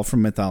recall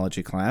from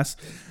mythology class.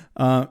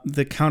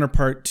 The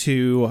counterpart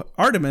to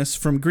Artemis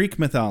from Greek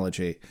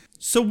mythology.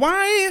 So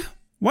why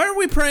are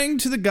we praying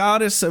to the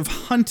goddess of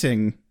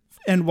hunting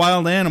and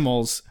wild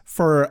animals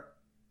for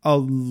a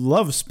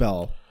love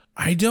spell?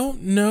 I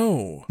don't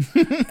know.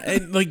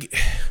 And, like,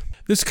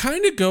 this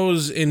kind of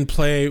goes in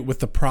play with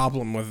the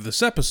problem with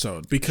this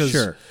episode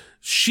because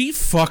she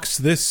fucks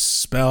this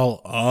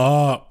spell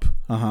up.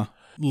 Uh-huh.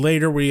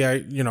 Later,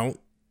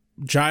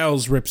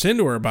 Giles rips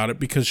into her about it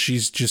because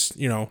she's just,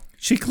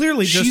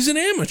 she's an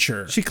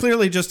amateur. She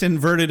clearly just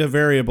inverted a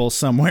variable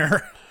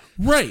somewhere.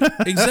 Right,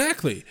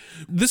 exactly.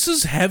 This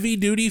is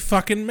heavy-duty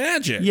fucking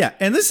magic. Yeah,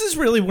 and this is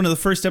really one of the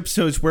first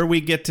episodes where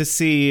we get to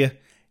see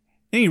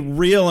any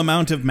real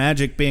amount of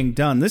magic being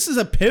done. This is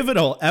a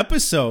pivotal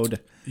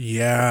episode.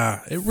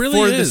 Yeah, it really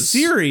for is. the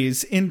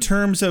series in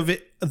terms of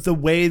the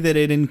way that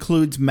it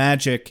includes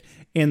magic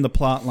in the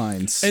plot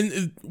lines.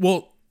 And,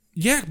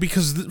 yeah,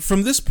 because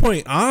from this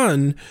point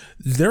on,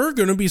 there are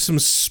going to be some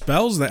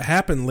spells that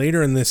happen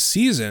later in this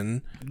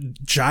season.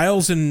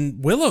 Giles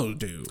and Willow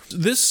do.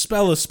 This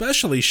spell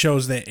especially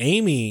shows that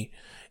Amy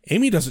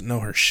doesn't know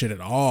her shit at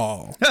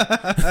all.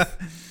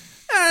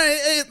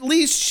 At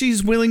least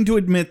she's willing to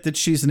admit that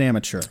she's an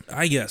amateur.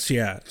 I guess,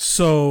 yeah.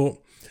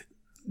 So,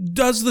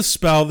 does the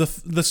spell,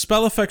 the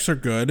spell effects are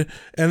good,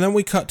 and then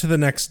we cut to the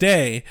next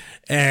day,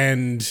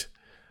 and...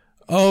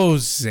 oh,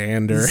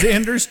 Xander.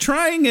 Xander's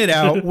trying it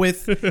out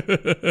with...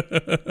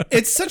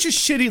 It's such a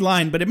shitty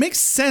line, but it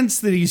makes sense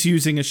that he's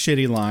using a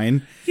shitty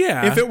line.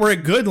 Yeah. If it were a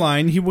good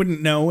line, he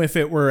wouldn't know if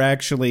it were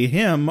actually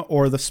him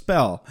or the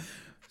spell.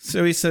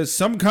 So he says,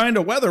 some kind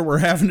of weather we're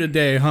having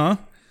today, huh?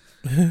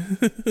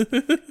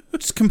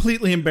 Just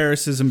completely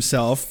embarrasses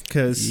himself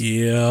because...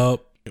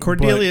 Yep.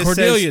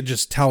 Cordelia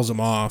just tells him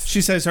off.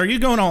 She says, are you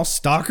going all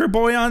stalker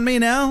boy on me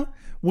now?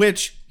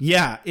 Which,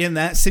 yeah, in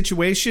that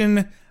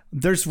situation...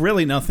 there's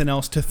really nothing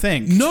else to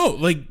think. No,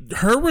 like,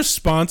 her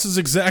response is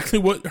exactly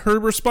what her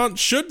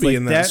response should be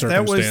in that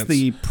circumstance. That was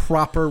the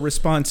proper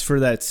response for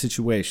that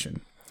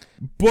situation.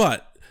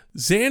 But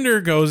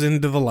Xander goes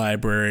into the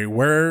library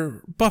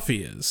where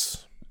Buffy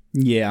is.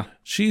 Yeah.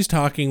 She's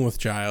talking with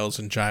Giles,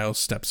 and Giles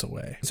steps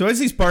away. So as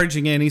he's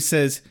barging in, he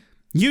says,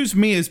 use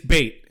me as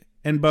bait.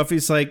 And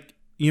Buffy's like,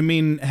 you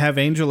mean have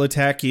Angel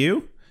attack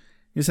you?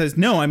 He says,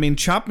 no, I mean,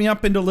 chop me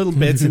up into little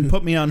bits and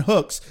put me on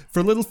hooks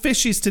for little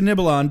fishies to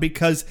nibble on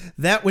because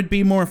that would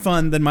be more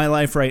fun than my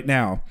life right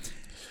now.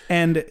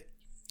 And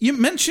you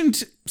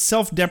mentioned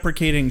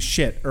self-deprecating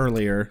shit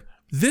earlier.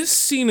 This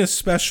scene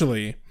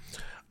especially,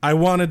 I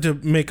wanted to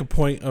make a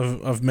point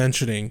of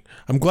mentioning.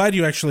 I'm glad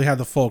you actually had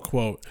the full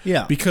quote.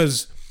 Yeah.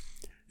 Because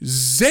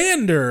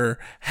Xander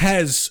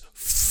has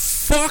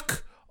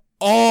fuck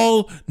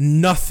all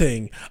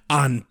nothing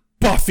on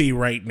Buffy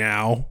right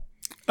now.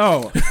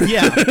 Oh,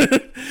 yeah.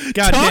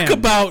 Talk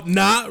about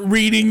not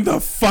reading the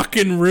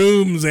fucking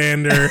room,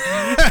 Xander.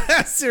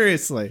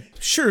 Seriously.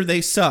 Sure, they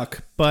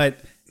suck, but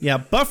yeah,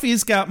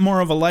 Buffy's got more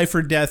of a life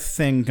or death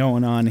thing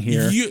going on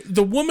here.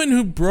 The woman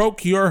who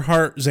broke your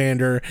heart,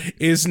 Xander,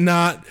 is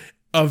not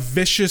a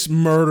vicious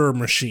murder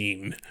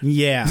machine.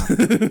 Yeah.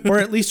 Or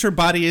at least her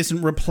body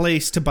isn't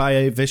replaced by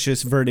a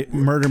vicious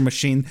murder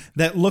machine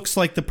that looks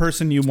like the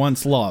person you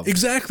once loved.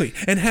 Exactly.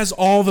 And has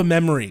all the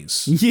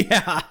memories.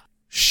 Yeah.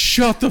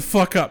 Shut the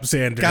fuck up,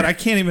 Xander. God, I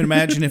can't even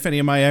imagine if any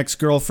of my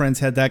ex-girlfriends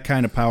had that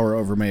kind of power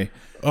over me.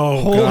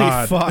 Oh, holy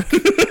God. Fuck.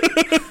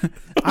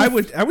 I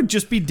would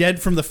just be dead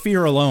from the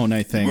fear alone,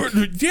 I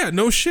think. Yeah,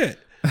 no shit.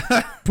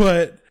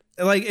 But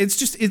like,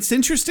 it's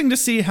interesting to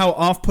see how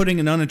off-putting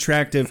and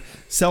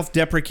unattractive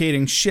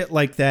self-deprecating shit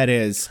like that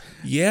is.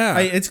 Yeah.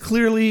 It's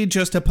clearly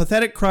just a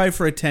pathetic cry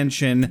for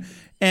attention,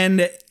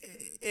 and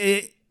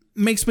it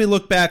makes me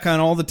look back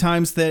on all the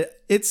times that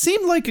it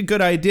seemed like a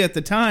good idea at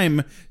the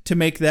time to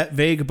make that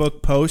vague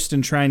book post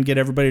and try and get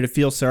everybody to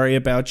feel sorry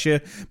about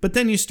you. But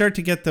then you start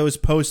to get those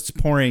posts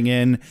pouring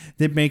in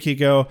that make you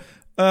go,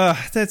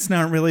 that's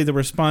not really the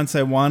response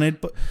I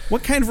wanted. But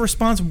what kind of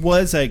response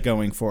was I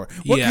going for?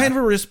 What kind of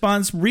a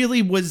response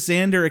really was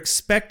Xander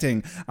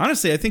expecting?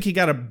 Honestly, I think he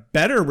got a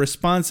better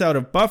response out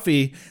of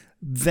Buffy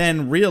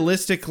than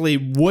realistically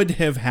would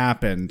have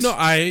happened. No,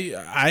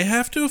 I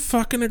have to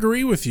fucking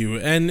agree with you.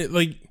 And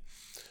like,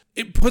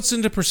 it puts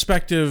into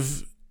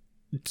perspective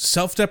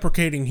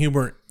self-deprecating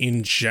humor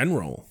in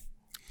general.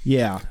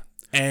 Yeah.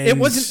 And it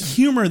wasn't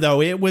humor,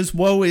 though. It was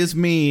woe is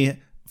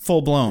me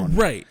full blown.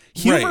 Right.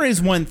 Humor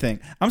is one thing.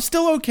 I'm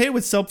still okay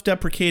with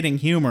self-deprecating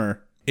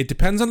humor. It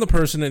depends on the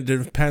person. It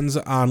depends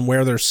on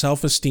where their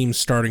self-esteem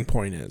starting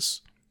point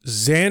is.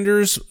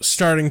 Xander's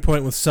starting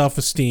point with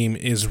self-esteem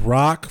is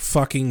rock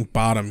fucking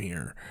bottom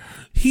here.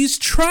 He's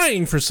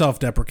trying for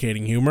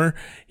self-deprecating humor.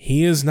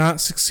 He is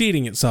not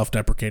succeeding at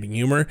self-deprecating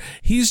humor.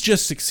 He's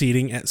just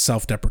succeeding at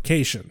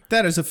self-deprecation.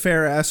 That is a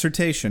fair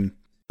assertion.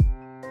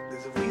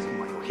 There's a reason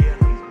why you're here.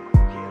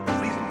 The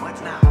reason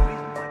what's now.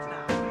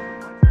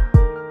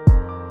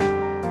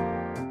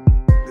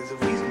 There's a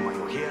reason why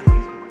you're here.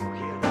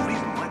 The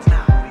reason what's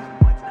now.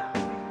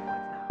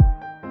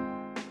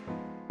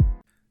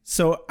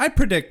 So I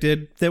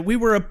predicted that we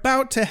were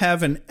about to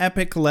have an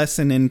epic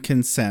lesson in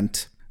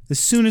consent as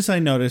soon as I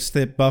noticed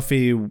that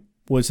Buffy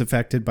was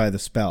affected by the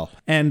spell.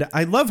 And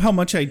I love how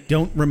much I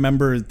don't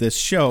remember this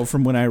show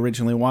from when I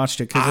originally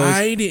watched it.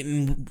 I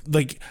didn't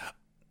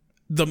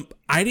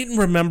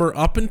remember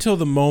up until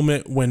the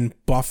moment when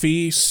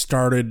Buffy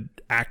started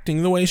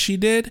acting the way she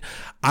did.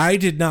 I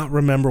did not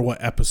remember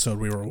what episode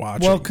we were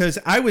watching. Well, because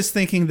I was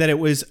thinking that it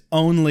was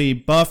only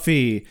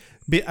Buffy.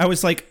 I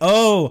was like,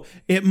 oh,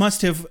 it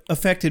must have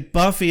affected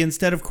Buffy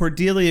instead of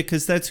Cordelia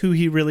because that's who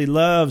he really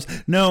loves.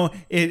 No,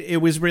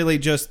 it was really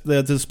just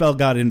the spell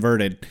got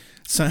inverted.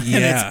 So, yeah.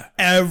 And it's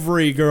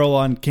every girl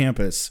on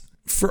campus.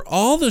 For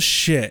all the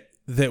shit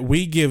that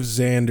we give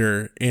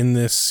Xander in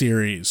this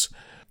series,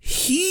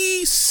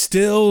 he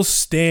still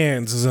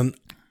stands as an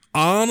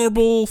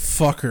honorable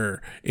fucker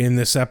in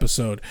this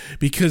episode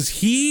because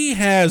he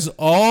has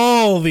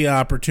all the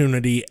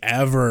opportunity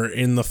ever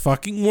in the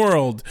fucking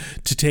world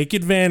to take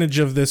advantage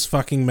of this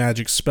fucking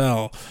magic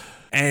spell,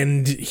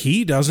 and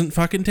he doesn't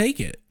fucking take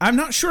it. I'm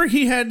not sure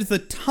he had the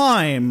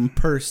time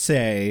per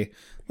se.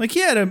 Like he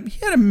had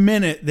a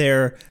minute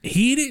there.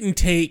 He didn't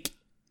take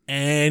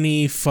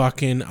any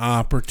fucking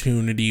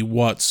opportunity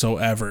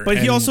whatsoever. But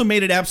he also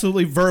made it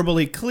absolutely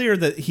verbally clear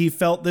that he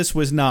felt this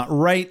was not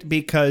right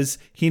because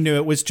he knew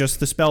it was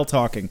just the spell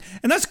talking.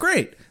 And that's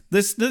great.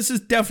 This is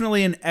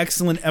definitely an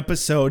excellent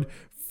episode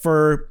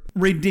for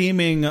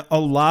redeeming a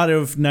lot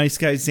of Nice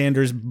Guy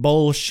Xander's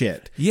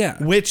bullshit. Yeah.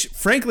 Which,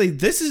 frankly,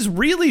 this is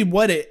really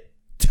what it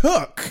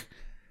took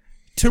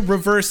to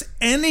reverse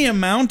any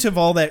amount of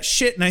all that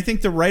shit. And I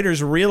think the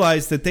writers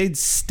realized that they'd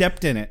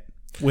stepped in it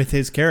with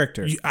his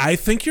character. I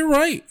think you're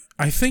right.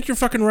 I think you're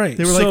fucking right.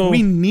 They were like,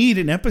 we need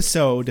an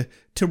episode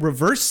to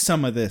reverse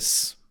some of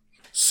this.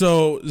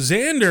 So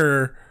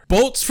Xander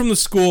bolts from the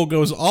school,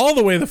 goes all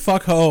the way the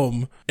fuck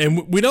home,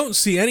 and we don't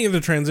see any of the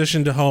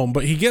transition to home,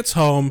 but he gets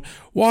home,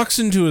 walks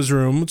into his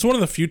room. It's one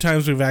of the few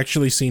times we've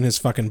actually seen his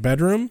fucking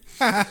bedroom.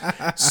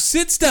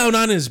 Sits down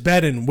on his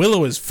bed, and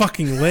Willow is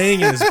fucking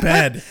laying in his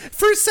bed.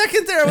 For a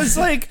second there, I was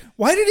like,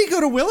 why did he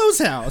go to Willow's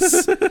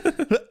house?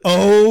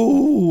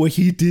 Oh,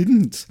 he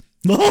didn't.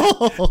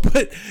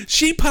 But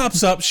she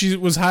pops up. She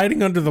was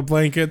hiding under the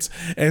blankets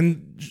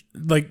and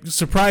like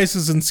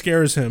surprises and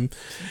scares him.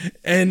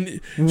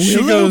 And she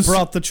Willow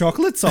brought the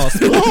chocolate sauce.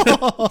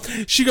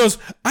 She goes,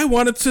 I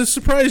wanted to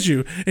surprise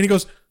you. And he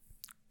goes,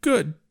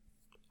 good.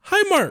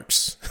 Hi,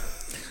 Marks.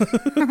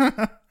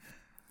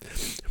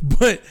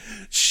 But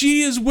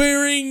she is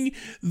wearing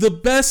the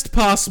best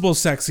possible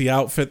sexy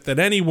outfit that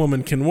any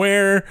woman can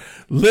wear.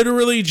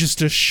 Literally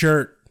just a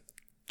shirt.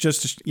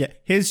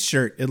 His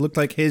shirt. It looked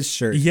like his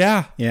shirt.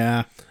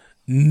 Yeah.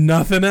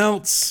 Nothing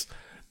else.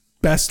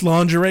 Best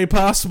lingerie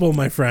possible,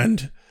 my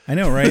friend. I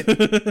know, right?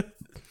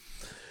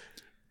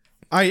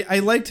 I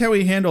liked how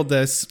he handled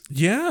this.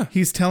 Yeah.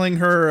 He's telling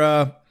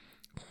her,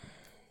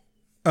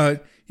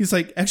 he's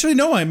like, actually,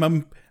 no,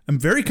 I'm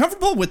very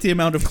comfortable with the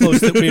amount of clothes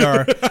that we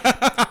are.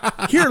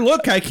 Here,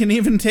 look, I can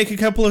even take a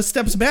couple of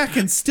steps back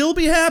and still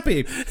be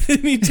happy. And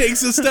he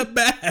takes a step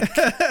back.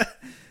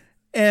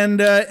 and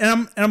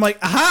I'm like,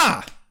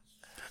 aha!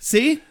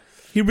 See?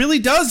 He really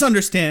does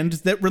understand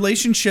that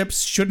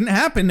relationships shouldn't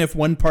happen if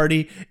one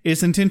party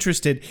isn't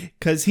interested.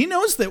 Because he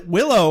knows that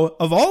Willow,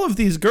 of all of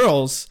these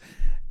girls,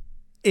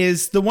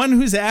 is the one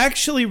who's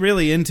actually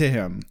really into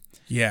him.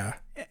 Yeah.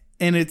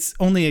 And it's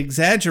only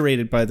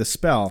exaggerated by the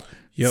spell.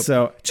 Yep.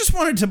 So just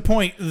wanted to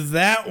point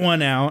that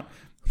one out.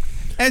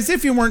 As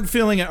if you weren't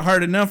feeling it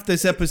hard enough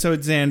this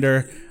episode,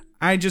 Xander,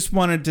 I just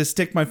wanted to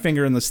stick my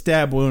finger in the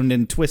stab wound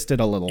and twist it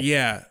a little.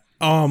 Yeah.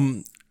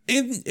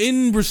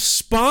 In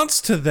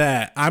response to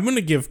that, I'm going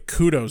to give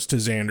kudos to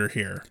Xander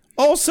here.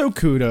 Also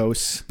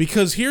kudos.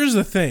 Because here's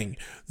the thing.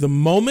 The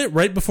moment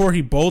right before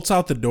he bolts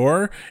out the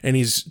door and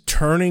he's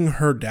turning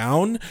her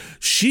down,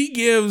 she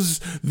gives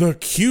the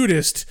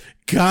cutest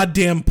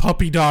goddamn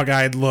puppy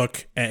dog-eyed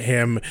look at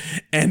him.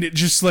 And it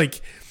just like,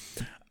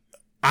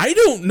 I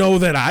don't know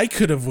that I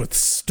could have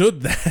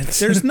withstood that.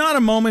 There's not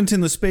a moment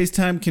in the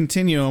space-time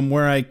continuum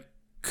where I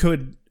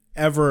could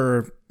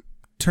ever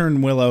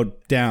turn Willow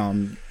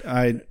down.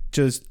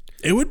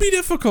 It would be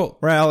difficult.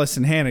 Or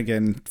Allison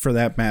Hannigan, for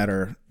that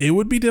matter. It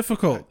would be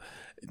difficult.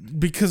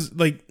 Because,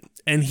 like,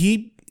 and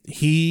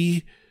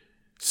he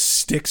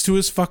sticks to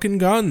his fucking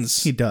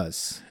guns. He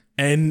does.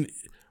 And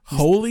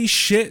holy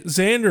shit,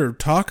 Xander,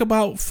 talk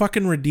about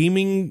fucking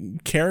redeeming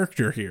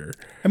character here.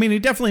 I mean, he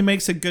definitely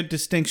makes a good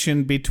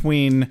distinction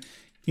between,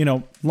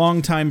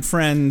 longtime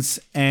friends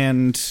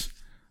and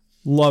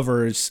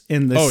lovers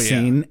in this Oh, yeah.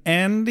 scene,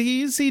 and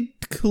he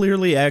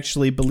clearly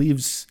actually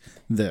believes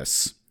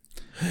this.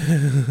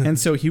 And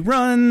so he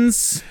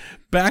runs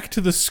back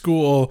to the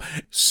school.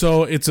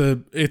 So it's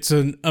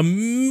an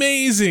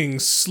amazing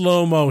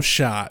slow-mo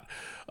shot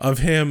of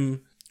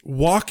him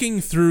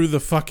walking through the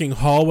fucking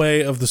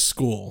hallway of the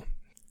school.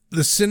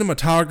 The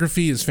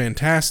cinematography is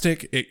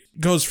fantastic. It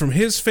goes from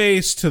his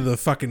face to the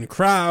fucking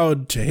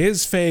crowd to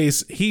his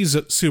face. He's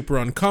super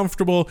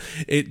uncomfortable.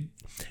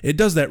 It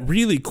does that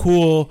really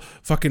cool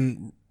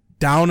fucking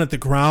down at the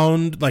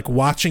ground, like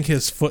watching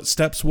his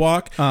footsteps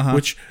walk,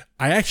 which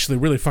I actually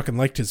really fucking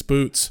liked his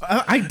boots.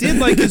 I did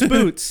like his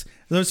boots.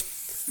 Those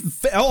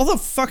all the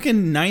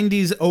fucking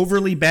 90s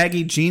overly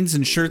baggy jeans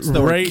and shirts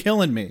that were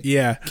killing me.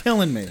 Yeah.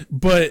 Killing me.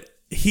 But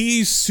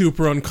he's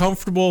super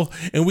uncomfortable,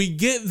 and we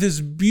get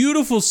this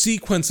beautiful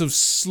sequence of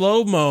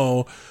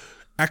slow-mo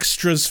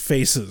extras'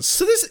 faces.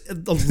 So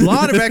a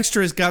lot of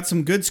extras got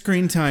some good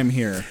screen time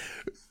here.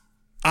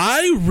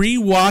 I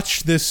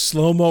rewatched this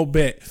slow-mo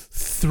bit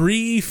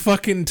 3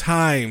 fucking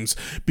times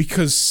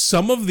because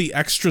some of the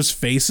extras'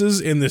 faces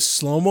in this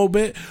slow-mo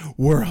bit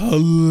were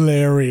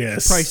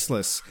hilarious.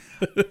 Priceless.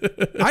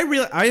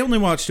 I only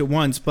watched it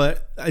once,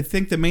 but I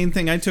think the main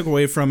thing I took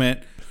away from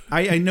it,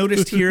 I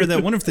noticed here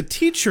that one of the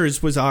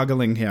teachers was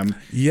ogling him.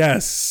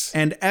 Yes.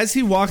 And as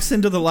he walks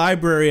into the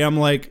library, I'm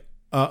like,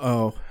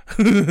 uh-oh.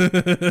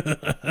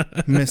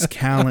 Miss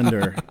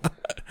Calendar.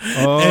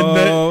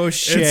 Oh,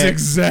 shit. It's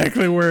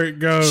exactly where it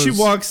goes. She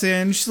walks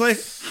in. She's like,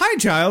 hi,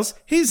 Giles.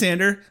 Hey,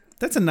 Xander.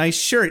 That's a nice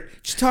shirt.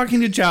 She's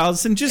talking to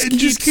Giles and just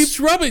keeps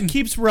rubbing.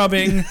 Keeps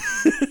rubbing.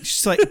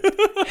 She's like,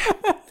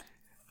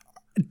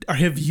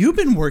 have you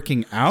been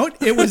working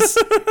out? It was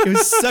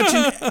such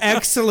an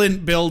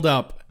excellent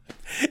build-up.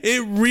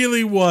 It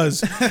really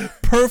was.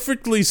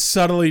 Perfectly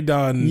subtly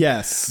done.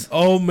 Yes.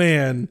 Oh,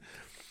 man.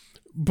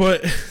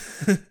 But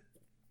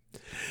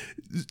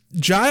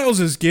Giles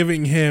is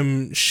giving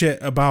him shit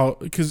about,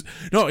 because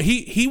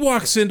he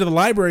walks into the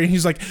library and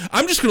he's like,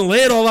 I'm just gonna lay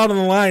it all out on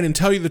the line and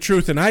tell you the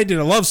truth, and I did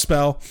a love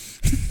spell.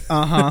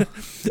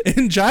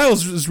 And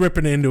Giles is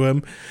ripping into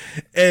him,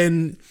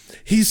 and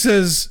he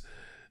says,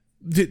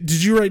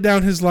 did you write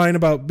down his line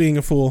about being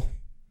a fool?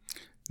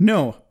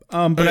 No,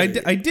 but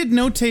I did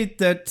notate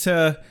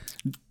that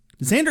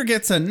Xander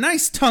gets a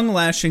nice tongue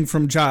lashing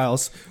from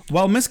Giles,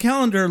 while Miss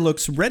Calendar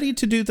looks ready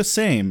to do the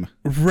same.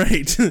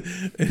 Right.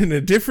 In a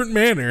different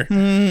manner.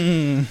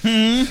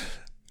 Mm-hmm.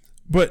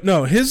 But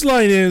no, his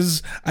line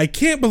is, I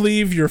can't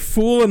believe you're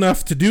fool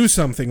enough to do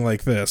something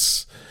like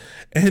this.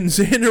 And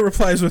Xander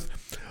replies with,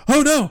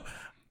 oh no,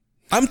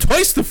 I'm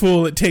twice the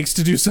fool it takes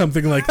to do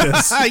something like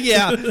this.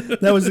 Yeah,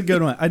 that was a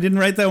good one. I didn't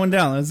write that one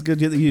down. That's good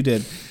that you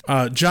did.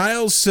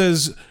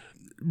 Giles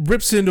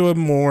rips into him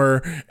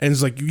more and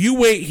is like, you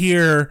wait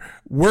here,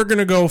 we're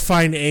gonna go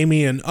find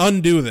Amy and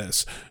undo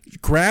this.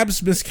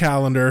 Grabs Miss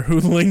Calendar, who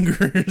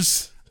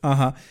lingers,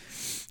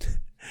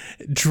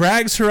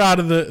 drags her out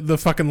of the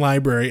fucking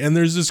library, and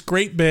there's this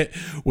great bit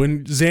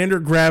when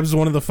Xander grabs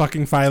one of the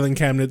fucking filing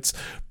cabinets,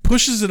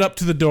 pushes it up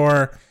to the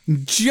door.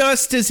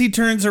 Just as he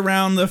turns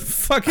around, the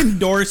fucking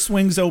door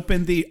swings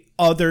open the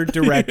other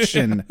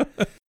direction.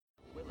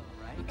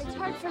 It's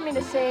hard for me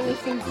to say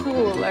anything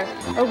cool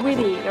or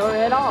witty or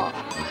at all.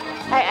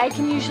 I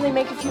can usually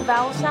make a few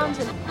vowel sounds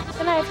and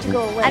then I have to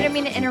go away. I don't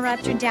mean to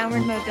interrupt your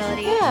downward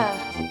mobility.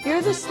 Yeah,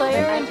 you're the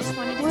Slayer I and just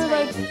wanted to we're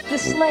tell like the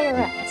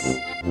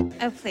Slayerettes.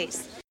 Oh,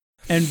 please.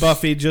 And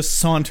Buffy just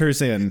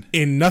saunters in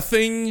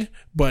nothing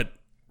but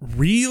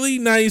really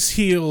nice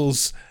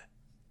heels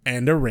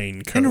and a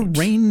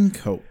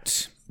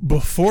raincoat.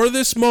 Before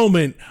this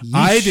moment,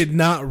 I did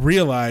not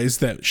realize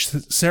that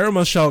Sarah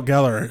Michelle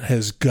Gellar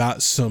has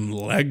got some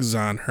legs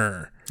on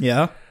her.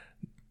 Yeah.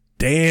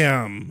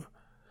 Damn.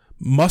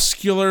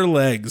 Muscular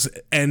legs.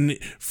 And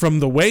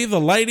from the way the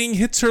lighting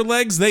hits her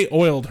legs, they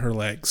oiled her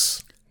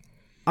legs.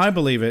 I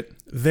believe it.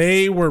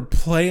 They were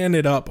playing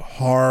it up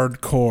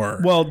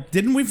hardcore. Well,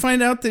 didn't we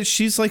find out that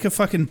she's like a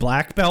fucking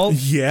black belt?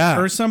 Yeah.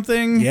 Or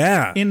something?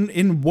 Yeah.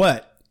 In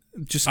what?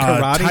 Just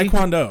karate?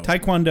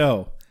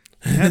 Taekwondo.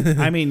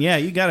 I mean, yeah,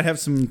 you got to have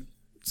some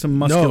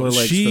muscular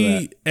legs for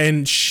that.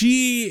 And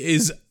she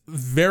is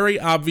very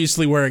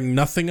obviously wearing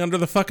nothing under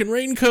the fucking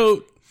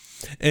raincoat.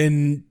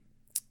 And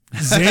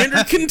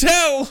Xander can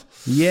tell.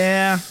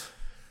 Yeah.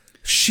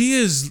 She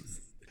is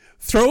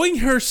throwing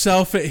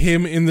herself at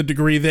him in the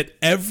degree that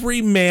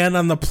every man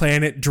on the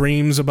planet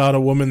dreams about a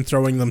woman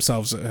throwing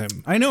themselves at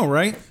him. I know,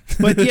 right?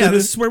 But yeah,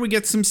 this is where we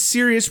get some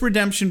serious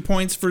redemption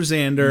points for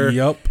Xander.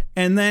 Yep.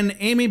 And then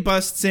Amy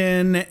busts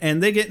in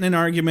and they get in an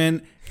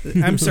argument.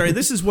 I'm sorry,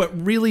 this is what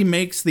really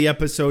makes the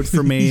episode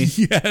for me.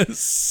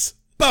 Yes.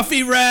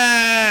 Buffy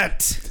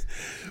Rat!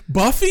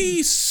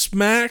 Buffy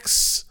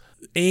smacks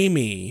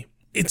Amy.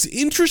 It's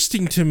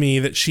interesting to me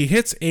that she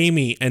hits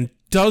Amy and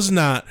does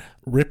not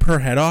rip her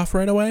head off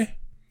right away.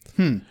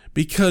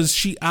 Because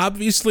she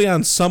obviously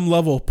on some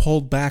level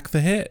pulled back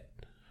the hit.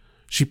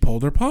 She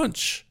pulled her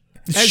punch.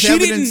 She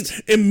didn't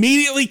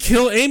immediately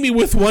kill Amy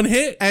with one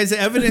hit. As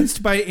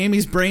evidenced by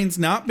Amy's brains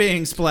not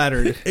being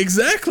splattered.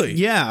 Exactly.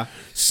 Yeah.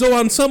 So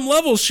on some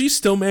level, she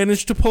still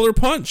managed to pull her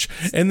punch.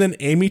 And then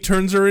Amy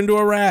turns her into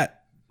a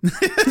rat.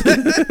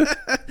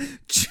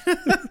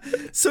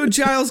 So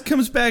Giles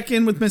comes back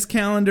in with Miss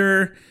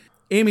Calendar.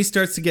 Amy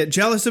starts to get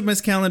jealous of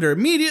Miss Calendar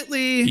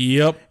immediately.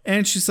 Yep.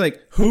 And she's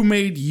like, who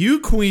made you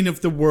queen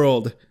of the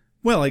world?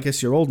 Well, I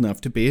guess you're old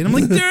enough to be. And I'm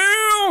like,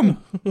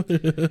 damn!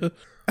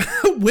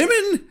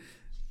 Women,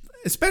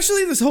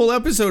 especially this whole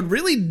episode,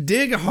 really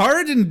dig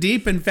hard and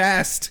deep and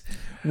fast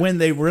when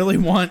they really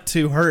want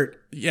to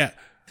hurt. Yeah.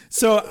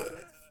 So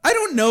I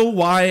don't know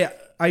why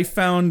I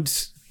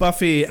found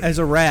Buffy as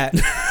a rat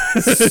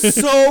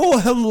so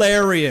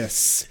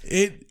hilarious.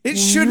 It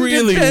shouldn't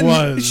really have been,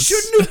 was. It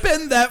shouldn't have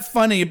been that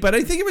funny, but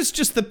I think it was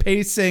just the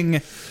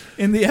pacing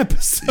in the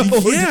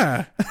episode.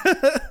 Yeah.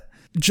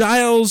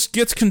 Giles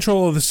gets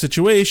control of the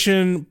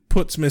situation,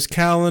 puts Miss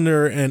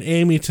Calendar and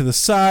Amy to the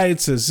side,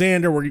 says,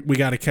 Xander, we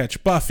got to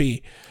catch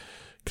Buffy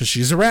because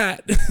she's a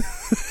rat.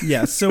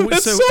 Yeah, so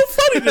That's so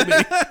funny to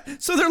me.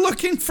 So they're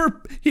looking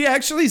for, he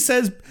actually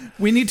says,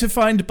 we need to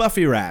find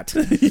Buffy Rat.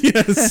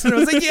 Yes. And I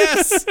was like,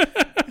 yes.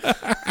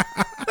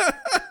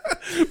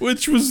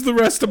 Which was the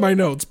rest of my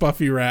notes,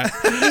 Buffy Rat.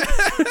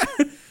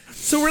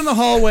 So we're in the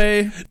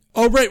hallway.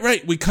 Oh,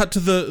 right. We cut to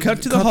the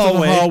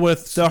hallway. hall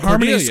with the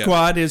Harmony Cordelia.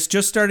 squad is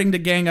just starting to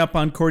gang up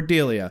on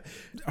Cordelia.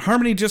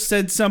 Harmony just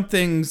said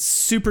something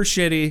super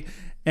shitty,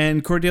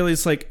 and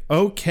Cordelia's like,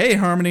 okay,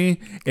 Harmony,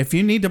 if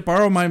you need to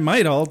borrow my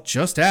Might-All,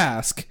 just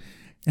ask.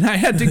 And I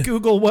had to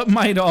Google what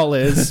Might-All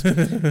is. But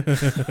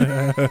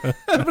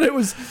it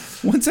was,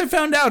 once I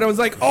found out, I was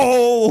like,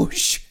 oh,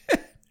 shit.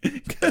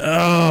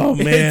 Oh,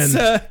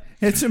 man.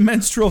 It's a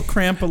menstrual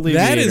cramp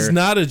alleviator. That is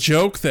not a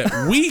joke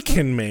that we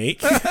can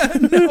make.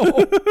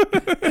 No.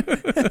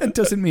 That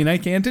doesn't mean I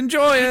can't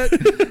enjoy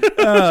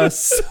it.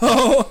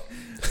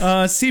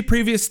 See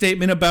previous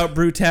statement about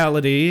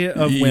brutality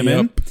of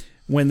women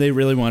when they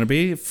really want to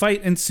be.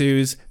 Fight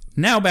ensues.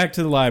 Now back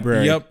to the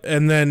library. Yep.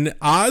 And then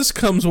Oz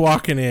comes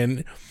walking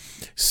in,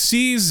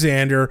 sees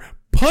Xander,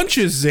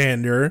 punches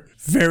Xander,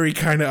 very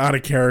kind of out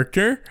of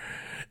character,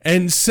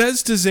 and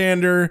says to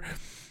Xander,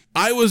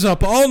 I was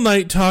up all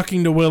night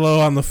talking to Willow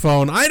on the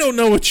phone. I don't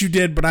know what you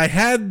did, but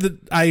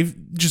I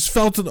just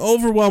felt an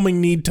overwhelming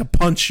need to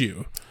punch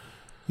you.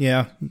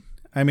 Yeah.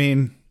 I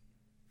mean,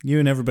 you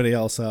and everybody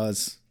else,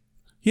 Oz.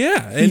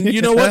 Yeah. And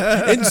you know what?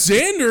 And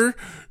Xander,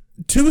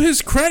 to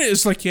his credit,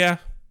 is like, yeah,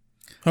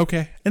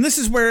 okay. And this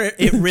is where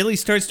it really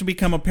starts to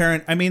become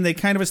apparent. I mean, they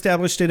kind of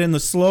established it in the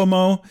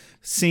slow-mo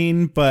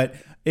scene, but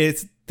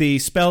the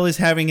spell is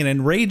having an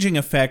enraging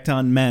effect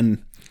on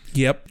men.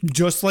 Yep.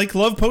 Just like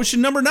Love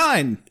Potion number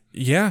 9.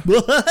 Yeah.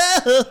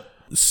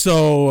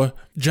 So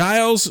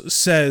Giles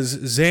says,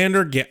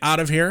 Xander, get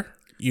out of here.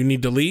 You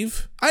need to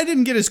leave. I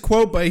didn't get his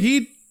quote, but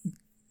he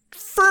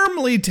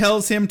firmly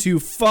tells him to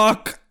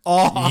fuck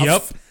off.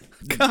 Yep.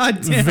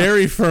 God damn.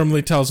 Very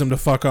firmly tells him to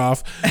fuck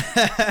off.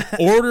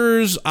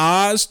 Orders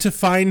Oz to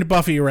find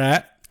Buffy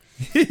Rat.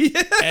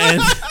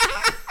 And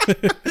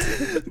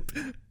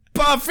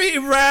Buffy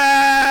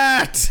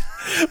Rat!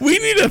 We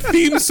need a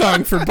theme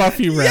song for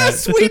Buffy Rat.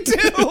 Yes, we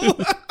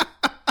do.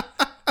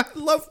 I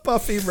love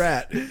Buffy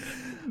Rat.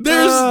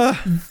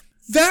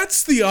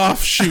 That's the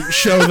offshoot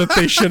show that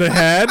they should have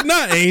had.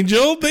 Not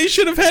Angel. They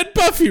should have had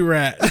Buffy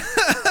Rat.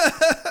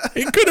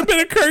 It could have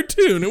been a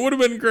cartoon. It would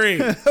have been great.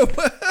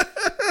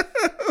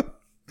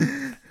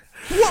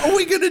 What are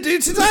we going to do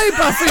today,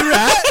 Buffy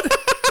Rat?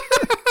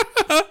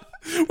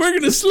 We're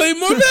going to slay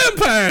more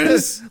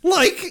vampires.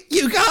 Like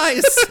you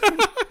guys.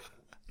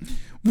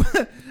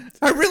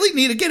 I really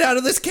need to get out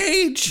of this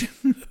cage.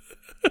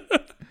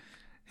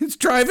 It's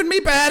driving me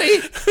batty.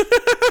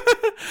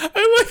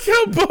 I like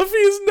how Buffy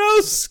is now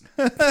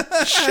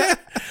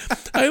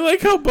I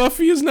like how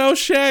Buffy is now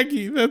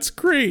Shaggy. That's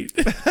great.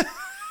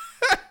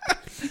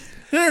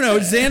 No,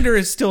 Xander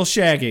is still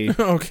Shaggy.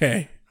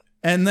 Okay.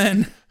 And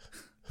then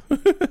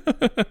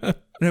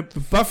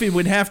Buffy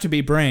would have to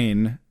be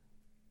Brain.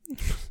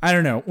 I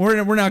don't know.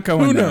 We're not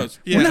going Who there. knows?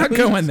 Yeah. We're not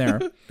going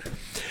there.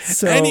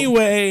 So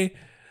anyway,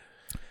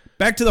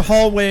 back to the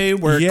hallway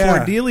where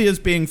Cordelia's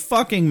being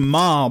fucking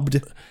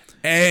mobbed.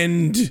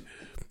 And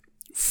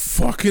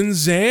fucking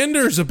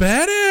Xander's a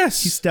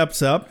badass. He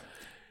steps up,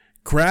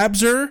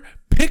 grabs her,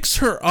 picks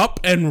her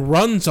up, and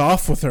runs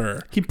off with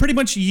her. He pretty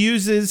much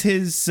uses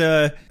his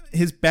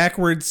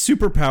backward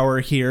superpower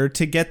here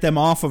to get them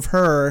off of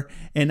her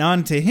and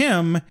onto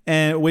him,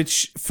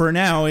 which for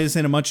now is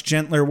in a much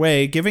gentler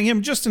way, giving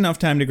him just enough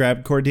time to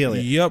grab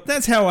Cordelia. Yep.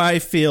 That's how I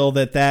feel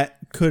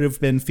that could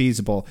have been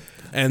feasible.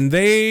 And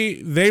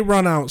they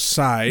run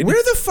outside.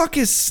 Where the fuck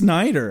is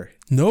Snyder?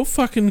 No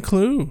fucking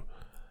clue.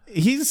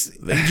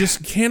 They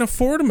just can't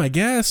afford him, I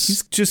guess.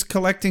 He's just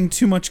collecting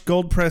too much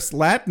gold-pressed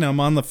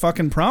latinum on the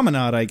fucking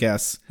promenade, I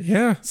guess.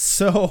 Yeah.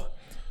 So,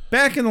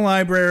 back in the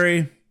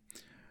library,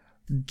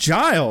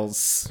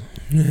 Giles,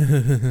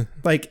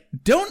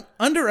 don't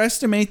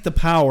underestimate the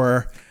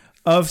power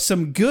of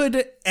some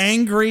good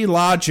angry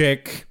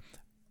logic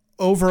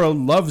over a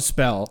love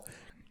spell.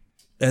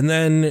 And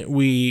then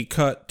we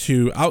cut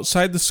to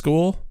outside the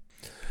school.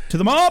 To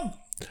the mob.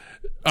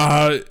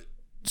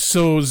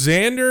 So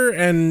Xander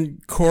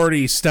and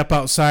Cordy step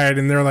outside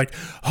and they're like,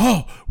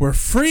 oh, we're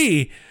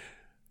free.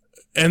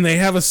 And they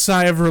have a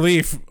sigh of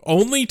relief,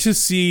 only to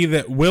see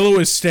that Willow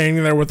is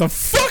standing there with a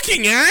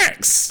fucking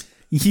axe.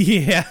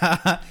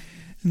 Yeah.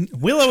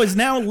 Willow is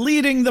now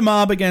leading the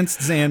mob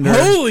against Xander.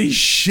 Holy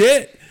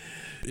shit.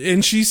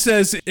 And she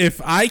says, if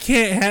I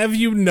can't have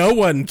you, no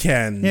one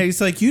can. Yeah,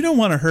 he's like, you don't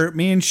want to hurt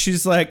me. And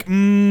she's like,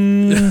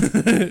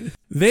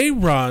 They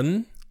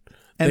run.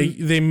 And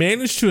they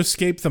manage to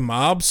escape the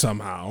mob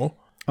somehow.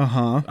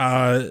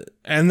 Uh-huh.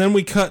 And then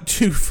we cut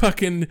to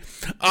fucking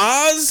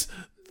Oz,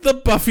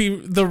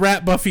 the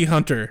rat Buffy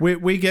hunter.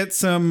 We get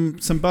some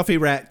Buffy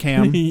rat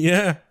cam.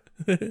 Yeah.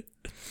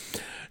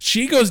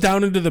 She goes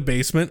down into the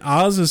basement.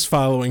 Oz is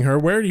following her.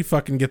 Where did he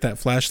fucking get that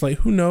flashlight?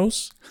 Who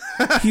knows?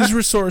 He's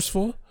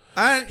resourceful.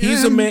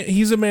 He's a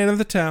man of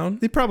the town.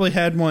 They probably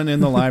had one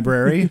in the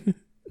library. I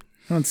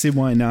don't see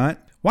why not.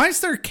 Why is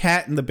there a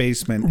cat in the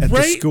basement at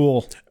the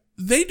school?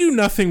 They do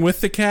nothing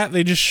with the cat.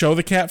 They just show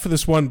the cat for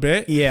this one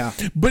bit. Yeah.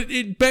 But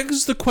it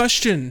begs the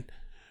question,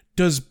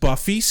 does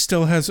Buffy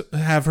still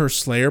have her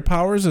Slayer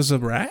powers as a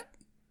rat?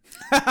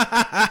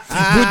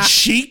 Would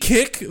she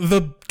kick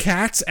the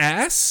cat's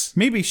ass?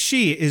 Maybe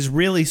she is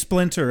really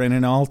Splinter in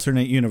an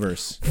alternate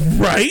universe.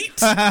 Right?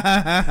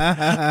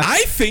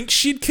 I think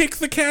she'd kick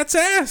the cat's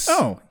ass.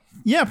 Oh,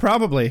 yeah,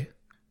 probably.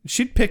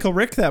 She'd pickle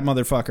Rick that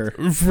motherfucker.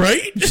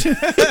 Right?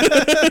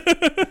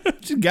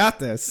 She got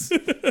this.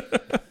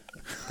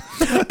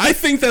 I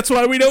think that's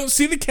why we don't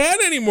see the cat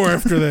anymore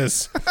after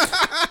this.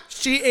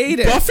 She ate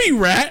it. Buffy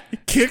Rat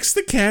kicks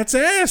the cat's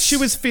ass. She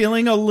was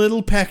feeling a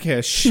little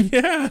peckish.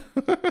 Yeah.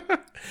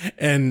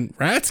 And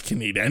rats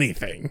can eat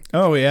anything.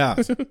 Oh, yeah.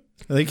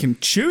 They can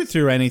chew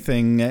through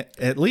anything,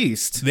 at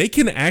least. They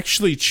can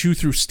actually chew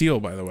through steel,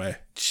 by the way.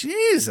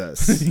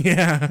 Jesus.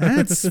 Yeah.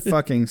 That's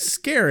fucking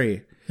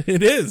scary.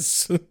 It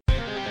is. Dig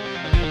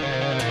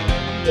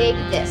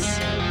this.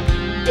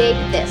 Dig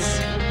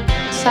this.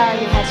 Sorry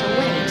you had to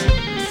wait.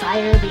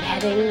 Fire,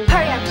 beheading.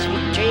 Hurry up,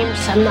 sweet dreams.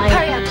 Sunlight.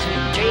 Hurry up,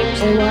 sweet dreams.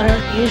 Cold water.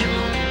 Usual.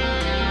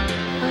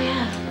 Oh,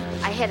 yeah.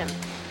 I hit him.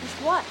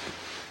 With what?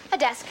 A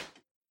desk.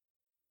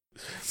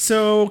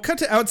 So, cut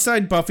to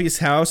outside Buffy's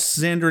house.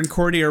 Xander and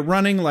Cordy are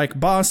running like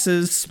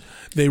bosses.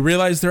 They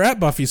realize they're at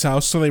Buffy's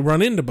house, so they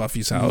run into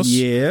Buffy's house.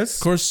 Yes.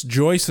 Of course,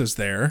 Joyce is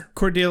there.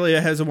 Cordelia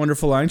has a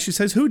wonderful line. She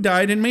says, "Who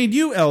died and made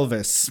you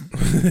Elvis?"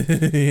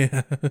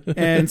 Yeah.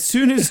 And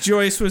soon as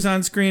Joyce was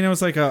on screen, I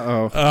was like,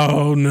 uh-oh.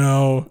 Oh,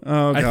 no.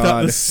 Oh, God. I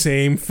thought the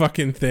same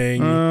fucking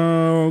thing.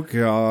 Oh,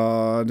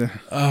 God.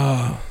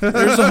 Oh,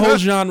 there's a whole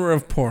genre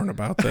of porn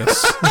about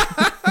this.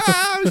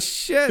 Oh,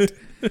 shit.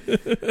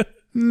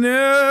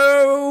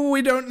 No,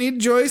 we don't need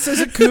Joyce as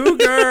a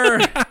cougar.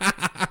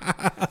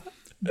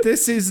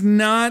 This is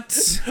not...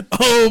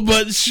 Oh,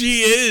 but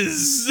she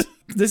is.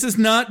 This is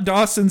not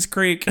Dawson's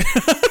Creek.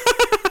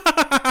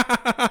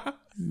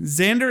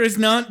 Xander is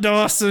not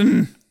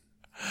Dawson.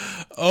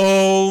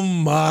 Oh,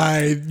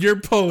 my.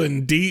 You're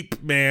pulling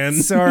deep,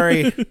 man.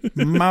 Sorry.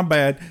 My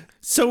bad.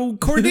 So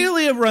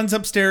Cordelia runs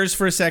upstairs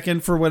for a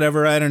second for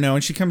whatever, I don't know,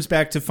 and she comes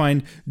back to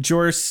find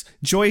Joyce.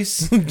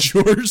 Joyce.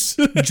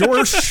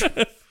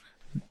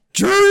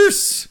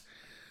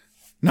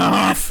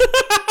 Noff.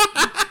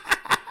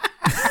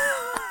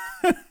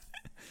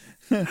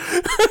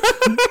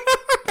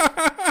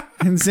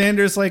 And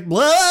Xander's like,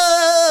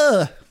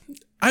 blah.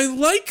 I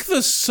like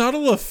the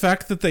subtle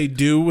effect that they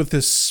do with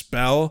this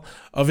spell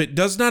of it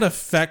does not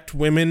affect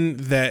women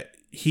that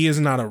he is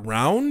not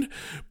around,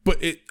 but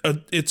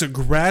it's a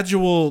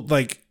gradual,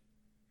 like,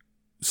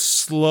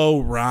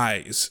 slow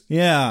rise.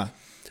 Yeah.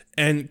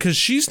 And because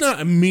she's not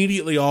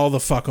immediately all the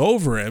fuck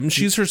over him.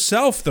 She's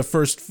herself the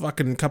first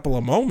fucking couple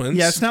of moments.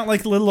 Yeah, it's not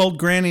like little old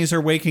grannies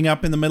are waking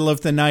up in the middle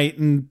of the night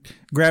and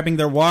grabbing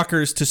their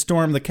walkers to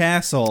storm the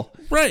castle.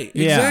 Right,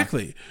 Yeah.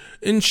 exactly.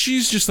 And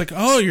she's just like,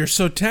 oh, you're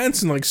so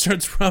tense, and like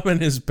starts rubbing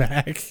his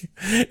back.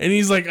 And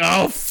he's like,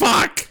 oh,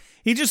 fuck.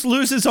 He just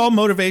loses all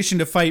motivation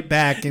to fight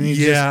back, and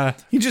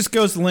he just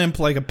goes limp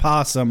like a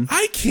possum.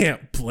 I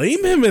can't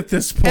blame him at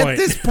this point. At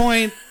this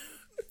point,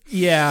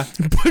 yeah.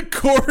 But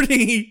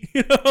Cordy,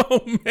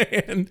 oh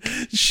man,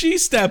 she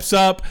steps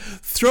up,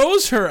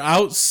 throws her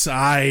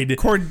outside.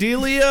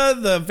 Cordelia,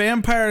 the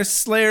vampire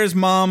slayer's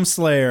mom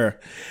slayer.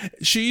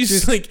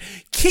 She's like,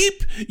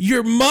 keep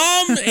your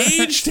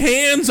mom-aged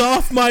hands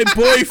off my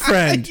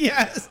boyfriend.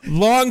 Yes.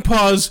 Long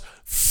pause,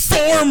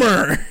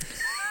 former.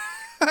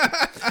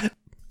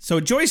 So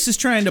Joyce is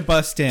trying to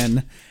bust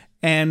in,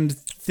 and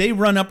they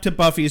run up to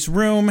Buffy's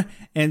room,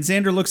 and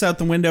Xander looks out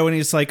the window, and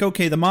he's like,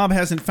 okay, the mob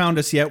hasn't found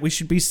us yet. We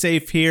should be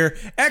safe here.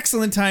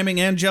 Excellent timing.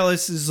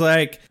 Angelus is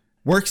like,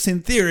 works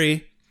in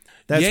theory.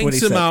 That's Yanks what he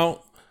said. him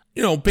out.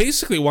 You know,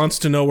 basically wants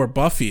to know where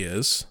Buffy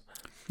is.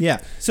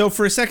 Yeah. So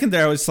for a second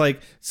there, I was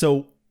like,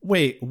 so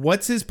wait,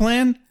 what's his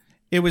plan?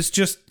 It was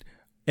just,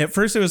 at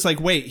first it was like,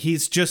 wait,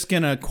 he's just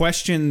going to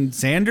question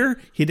Xander?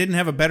 He didn't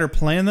have a better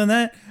plan than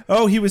that?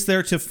 Oh, he was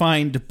there to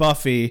find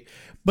Buffy.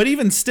 But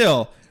even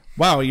still,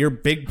 Wow, your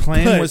big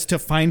plan was to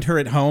find her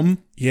at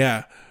home?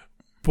 Yeah.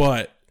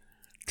 But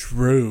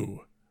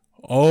Drew.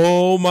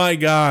 Oh my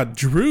God.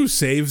 Drew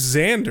saves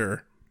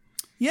Xander.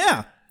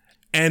 Yeah.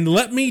 And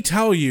let me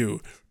tell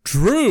you,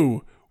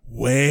 Drew,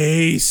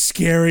 way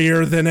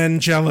scarier than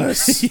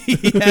Angelus.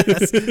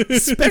 Yes.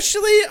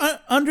 Especially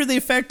under the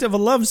effect of a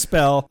love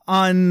spell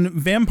on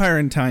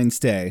Valentine's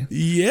Day.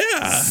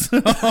 Yeah.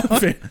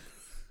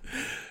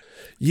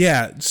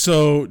 Yeah,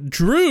 so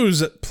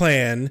Drew's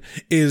plan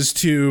is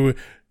to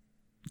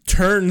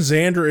turn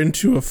Xander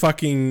into a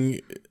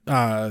fucking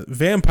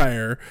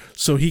vampire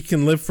so he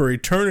can live for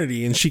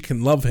eternity and she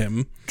can love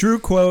him. Drew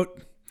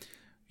quote,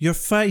 "Your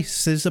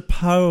face is a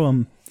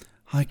poem.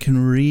 I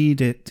can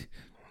read it.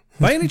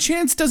 By any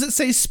chance does it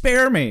say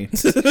spare me?"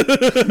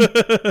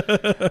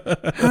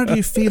 How do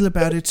you feel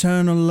about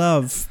eternal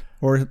love?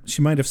 Or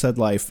she might have said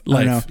life. I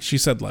don't know. Life. She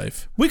said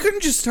life. We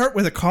couldn't just start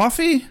with a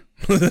coffee?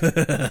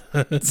 But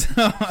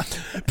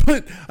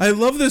I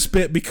love this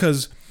bit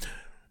because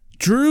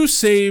Drew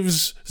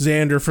saves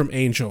Xander from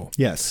Angel.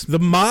 Yes. The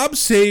mob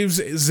saves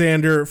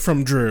Xander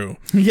from Drew.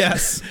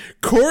 Yes.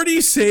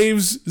 Cordy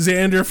saves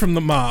Xander from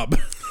the mob.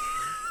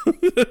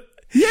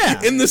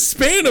 Yeah. In the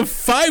span of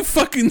 5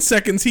 fucking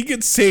seconds, he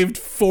gets saved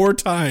 4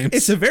 times.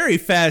 It's a very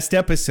fast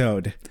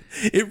episode.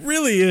 It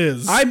really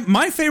is.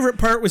 My favorite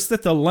part was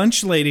that the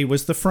lunch lady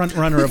was the front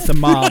runner of the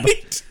mob.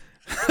 Right?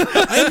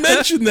 I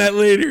mentioned that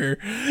later.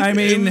 I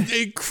mean,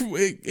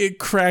 it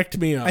cracked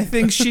me up. I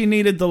think she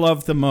needed the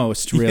love the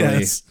most, really.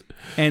 Yes.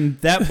 And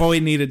that boy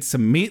needed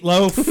some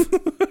meatloaf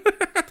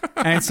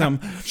and some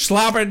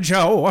sloppy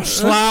Joe,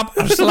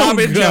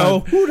 sloppy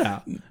Joe.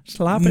 Hoorah.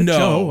 Sloppy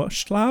Joe,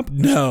 slop.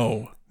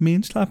 No. Me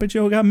and Sloppy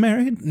Joe got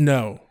married.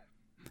 No.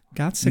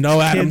 Got 6 No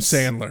kids. Adam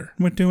Sandler.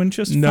 We're doing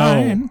just No.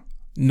 fine.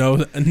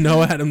 No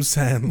Adam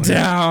Sandler.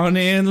 Down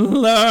in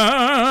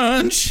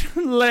lunch,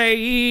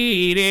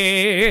 lady.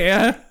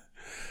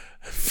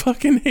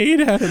 Fucking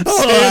hate Adam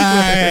Sandler.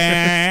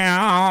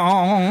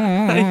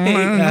 I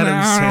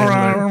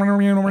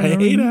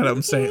hate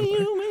Adam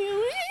Sandler.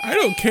 I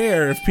don't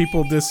care if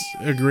people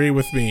disagree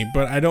with me,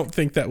 but I don't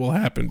think that will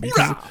happen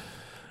because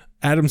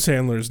Adam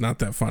Sandler is not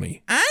that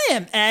funny. I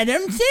am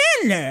Adam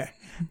Sandler.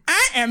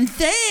 I am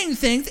saying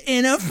things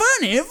in a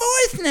funny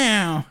voice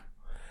now.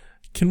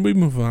 Can we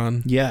move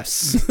on?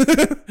 Yes.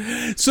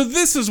 So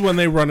this is when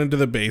they run into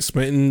the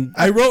basement, and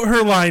I wrote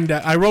her line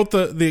down. I wrote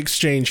the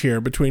exchange here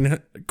between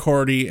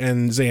Cordy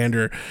and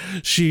Xander.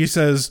 She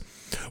says,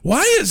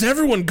 "Why has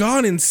everyone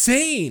gone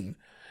insane?"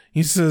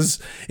 He says,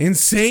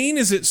 "Insane?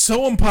 Is it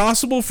so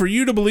impossible for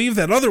you to believe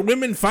that other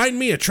women find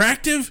me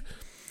attractive?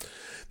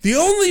 The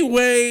only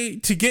way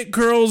to get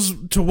girls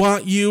to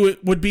want you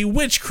would be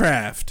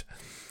witchcraft."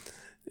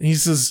 And he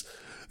says,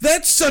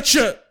 "That's such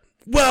a,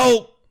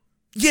 well,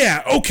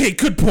 yeah, okay,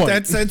 good point."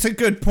 That's a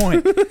good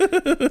point.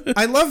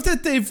 I love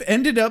that they've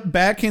ended up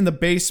back in the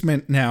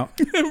basement now.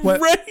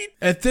 Right?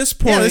 At this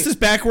point, Yeah, this is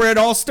back where it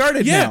all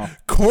started now.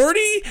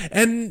 Cordy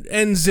and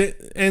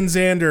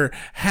Xander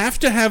have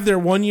to have their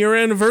 1-year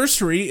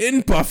anniversary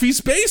in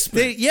Buffy's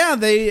basement.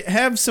 They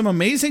have some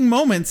amazing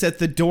moments at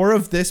the door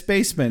of this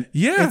basement.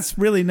 Yeah. It's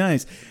really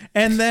nice.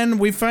 And then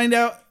we find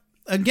out,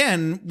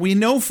 again, we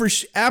know for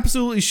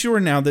absolutely sure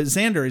now that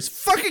Xander is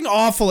fucking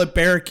awful at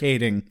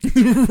barricading.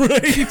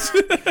 Right?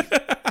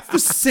 The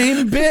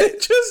same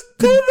bit. Just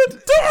pull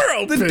the door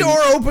open. The door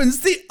opens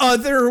the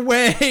other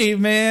way,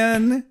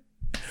 man.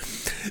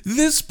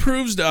 This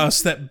proves to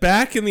us that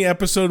back in the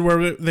episode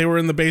where they were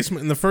in the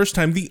basement the first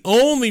time, the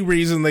only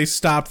reason they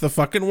stopped the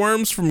fucking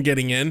worms from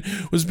getting in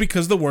was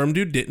because the worm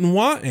dude didn't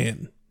want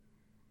in.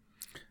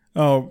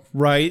 Oh,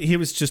 right. He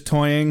was just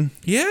toying.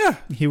 Yeah.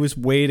 He was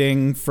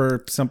waiting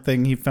for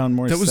something he found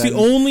more That was the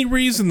only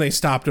reason they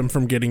stopped him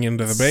from getting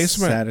into the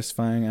basement.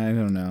 satisfying. I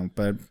don't know.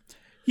 But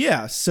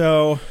yeah,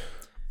 so.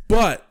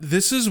 But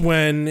this is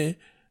when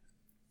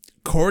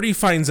Cordy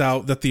finds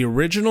out that the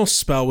original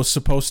spell was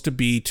supposed to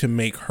be to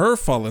make her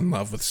fall in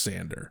love with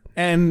Xander.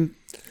 And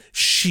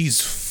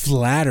she's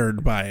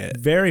flattered by it.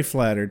 Very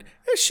flattered.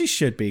 She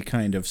should be,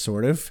 kind of,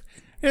 sort of.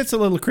 It's a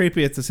little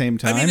creepy at the same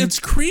time. I mean, it's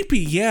creepy,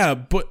 yeah,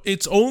 but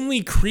it's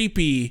only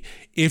creepy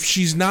if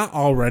she's not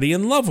already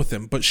in love with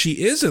him. But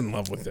she is in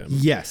love with him.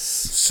 Yes.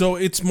 So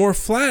it's more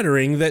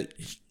flattering that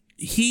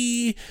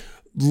he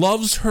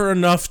loves her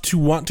enough to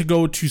want to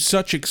go to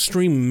such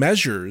extreme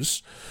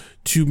measures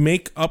to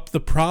make up the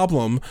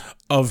problem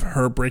of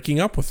her breaking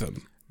up with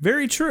him.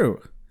 Very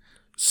true.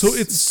 So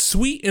it's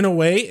sweet in a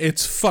way.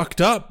 It's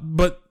fucked up,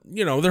 but,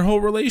 you know, their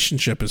whole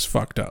relationship is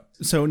fucked up.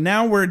 So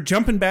now we're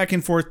jumping back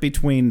and forth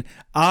between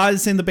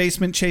Oz in the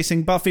basement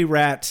chasing Buffy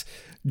Rat,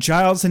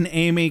 Giles and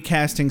Amy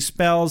casting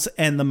spells,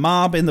 and the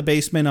mob in the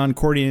basement on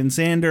Cordy and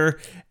Xander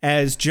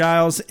as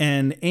Giles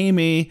and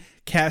Amy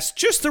cast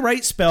just the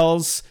right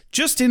spells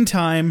just in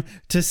time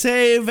to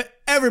save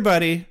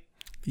everybody.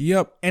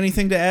 Yep.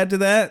 Anything to add to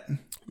that?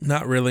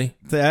 Not really.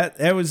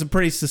 That was a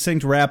pretty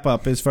succinct wrap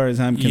up as far as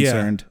I'm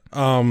concerned.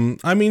 Yeah.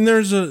 I mean,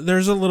 there's a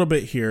little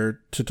bit here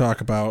to talk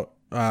about.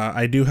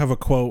 I do have a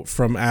quote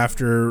from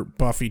after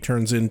Buffy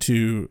turns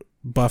into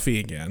Buffy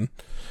again.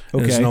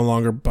 And Okay. is no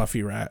longer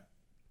Buffy Rat.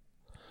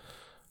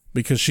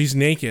 Because she's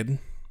naked.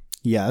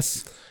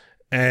 Yes.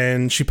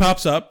 And she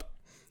pops up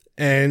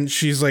and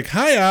she's like,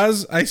 "Hi,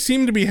 Oz. I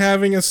seem to be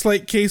having a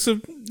slight case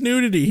of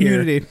nudity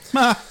here." Nudity.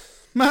 Ma.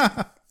 Ma.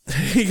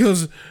 He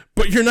goes,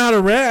 "But you're not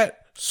a rat,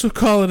 so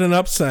call it an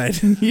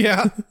upside."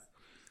 Yeah.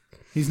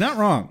 He's not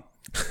wrong.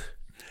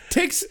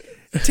 Takes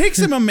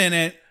him a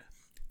minute.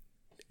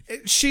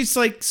 She's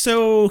like,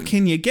 "So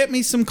can you get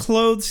me some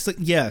clothes?" He's like,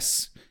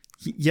 "Yes.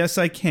 Yes,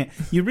 I can."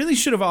 You really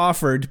should have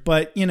offered,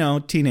 but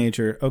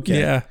teenager. Okay.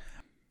 Yeah.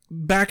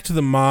 Back to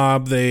the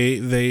mob.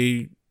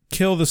 They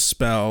kill the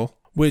spell,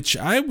 which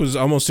I was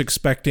almost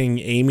expecting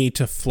Amy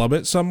to flub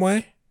it some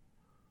way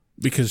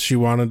because she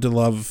wanted to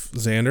love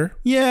Xander.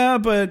 Yeah,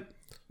 but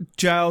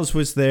Giles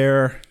was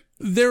there.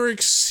 Their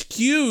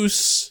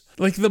excuse,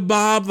 like the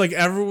mob, like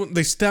everyone,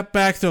 they step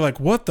back. They're like,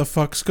 "What the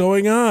fuck's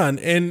going on?"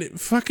 And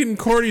fucking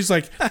Cordy's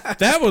like,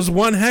 "That was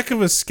one heck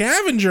of a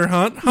scavenger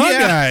hunt, huh,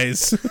 Yeah.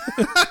 guys?"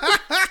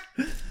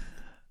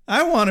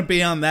 I want to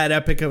be on that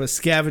epic of a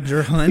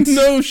scavenger hunt.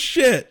 No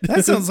shit.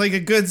 That sounds like a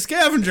good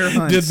scavenger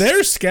hunt. Did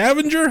their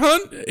scavenger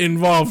hunt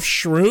involve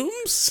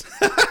shrooms?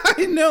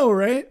 I know,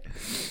 right?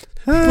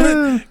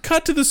 But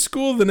cut to the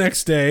school the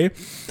next day,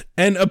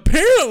 and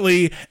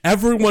apparently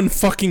everyone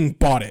fucking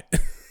bought it.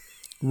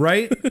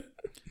 Right?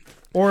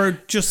 Or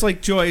just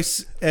like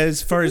Joyce,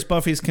 as far as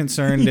Buffy's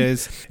concerned,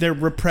 is they're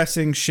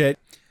repressing shit.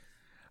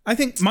 I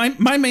think my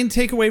main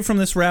takeaway from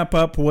this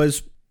wrap-up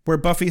was where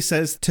Buffy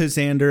says to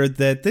Xander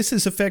that this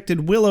has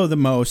affected Willow the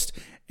most,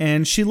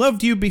 and she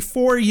loved you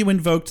before you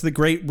invoked the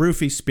great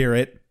Rufy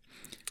spirit.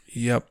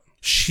 Yep.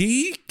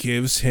 She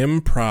gives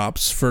him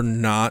props for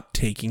not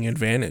taking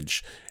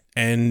advantage.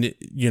 And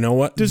you know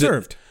what?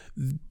 Deserved.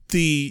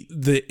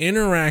 The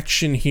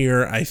interaction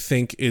here, I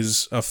think,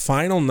 is a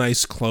final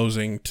nice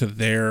closing to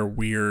their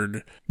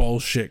weird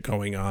bullshit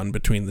going on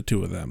between the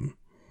two of them.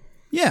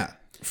 Yeah.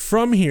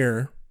 From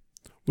here,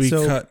 we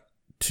cut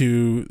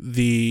to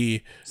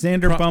the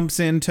Xander bumps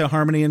into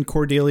Harmony and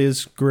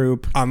Cordelia's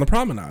group on the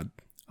promenade.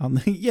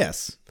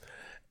 Yes.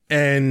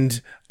 And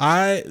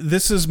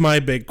this is my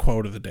big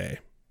quote of the day.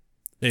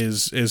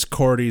 Is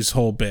Cordy's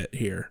whole bit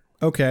here.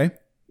 Okay.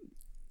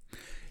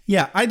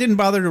 Yeah, I didn't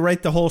bother to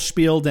write the whole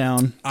spiel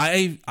down.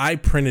 I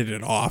printed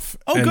it off.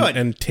 Good.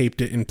 And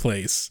taped it in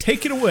place.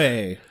 Take it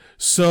away.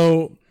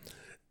 So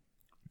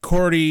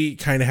Cordy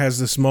kind of has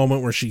this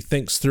moment where she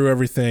thinks through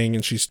everything,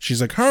 and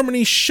she's like,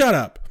 "Harmony, shut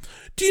up.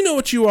 Do you know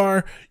what you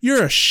are?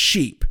 You're a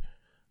sheep."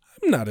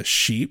 "I'm not a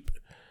sheep."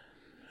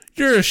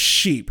 "You're a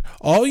sheep.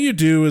 All you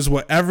do is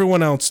what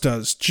everyone else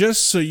does,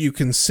 just so you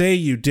can say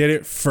you did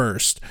it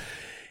first.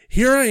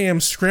 Here I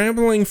am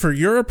scrambling for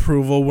your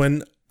approval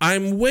when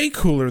I'm way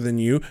cooler than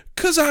you,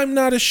 'cause I'm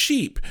not a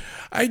sheep.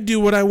 I do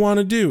what I want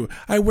to do.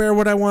 I wear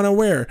what I want to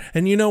wear.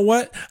 And you know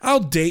what? I'll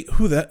date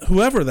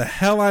whoever the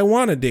hell I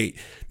want to date,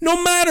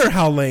 no matter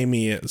how lame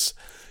he is."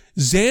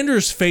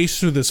 Xander's face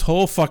through this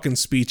whole fucking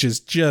speech is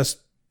just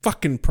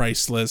fucking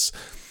priceless.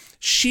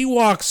 She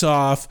walks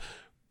off,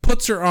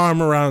 puts her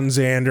arm around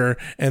Xander,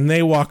 and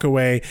they walk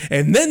away,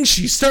 and then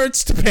she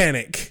starts to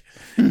panic.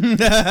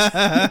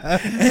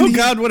 Oh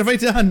God, what have I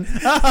done?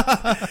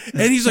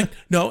 And he's like,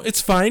 "No, it's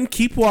fine.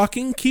 Keep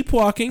walking. Keep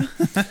walking.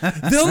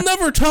 They'll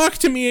never talk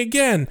to me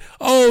again."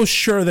 "Oh,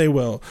 sure they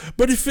will.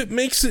 But if it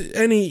makes it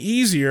any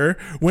easier,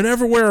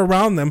 whenever we're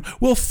around them,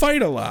 we'll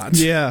fight a lot."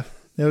 Yeah,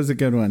 that was a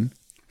good one.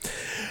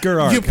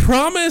 Gerarg. "You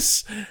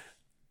promise?"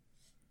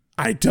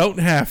 "I don't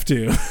have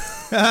to."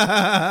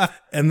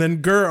 And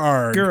then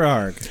Gerarg.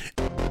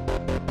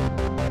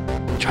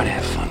 Try to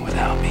have fun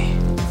without me.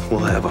 We'll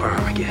have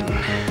Armageddon.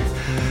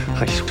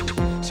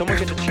 Someone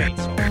get the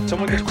chainsaw.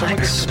 Someone get the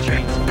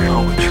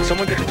chainsaw.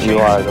 Someone get the chainsaw. You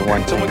are the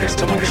one Someone thing get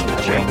that's the dimensional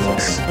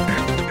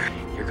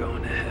chainsaw. You're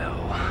going to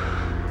hell.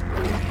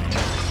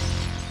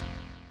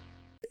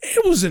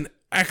 It was an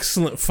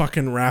excellent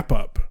fucking wrap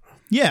up.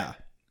 Yeah.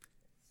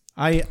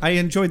 I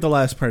enjoyed the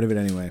last part of it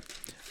anyway.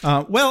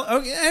 Well,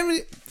 okay, I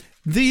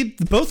mean,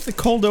 both the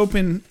cold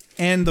open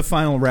and the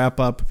final wrap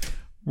up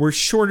were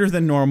shorter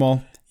than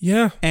normal.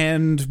 Yeah.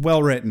 And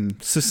well written,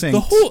 succinct.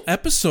 The whole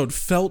episode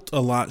felt a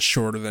lot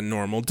shorter than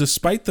normal,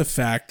 despite the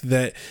fact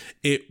that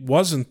it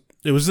was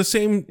the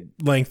same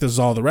length as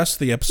all the rest of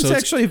the episodes. It's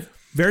actually a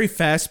very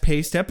fast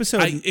paced episode.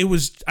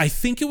 I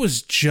think it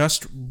was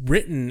just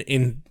written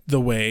in the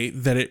way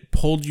that it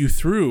pulled you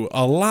through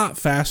a lot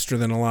faster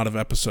than a lot of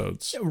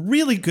episodes.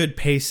 Really good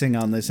pacing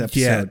on this episode.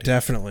 Yeah,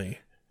 definitely.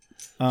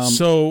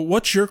 So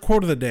what's your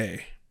quote of the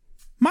day?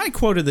 My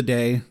quote of the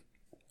day,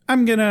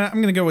 I'm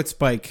gonna go with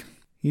Spike.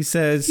 He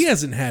says He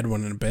hasn't had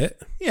one in a bit.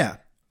 Yeah,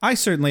 I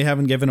certainly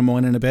haven't given him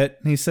one in a bit.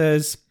 He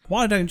says,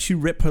 "Why don't you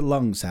rip her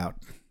lungs out?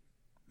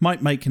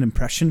 Might make an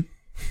impression."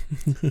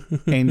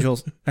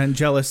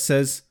 Angelus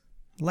says,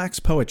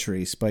 "Lacks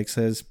poetry." Spike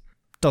says,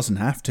 "Doesn't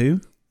have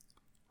to.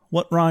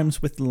 What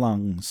rhymes with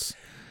lungs?"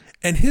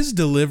 And his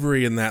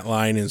delivery in that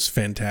line is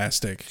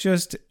fantastic.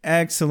 Just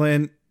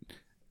excellent.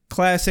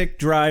 Classic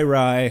dry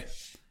rye.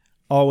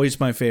 Always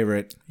my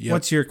favorite. Yep.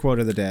 What's your quote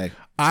of the day?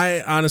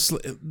 I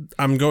honestly,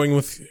 I'm going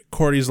with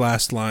Cordy's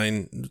last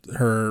line.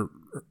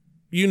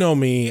 You know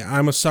me,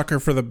 I'm a sucker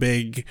for the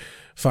big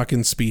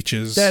fucking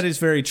speeches. That is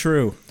very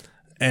true.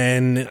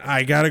 And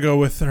I gotta go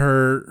with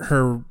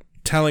her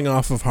telling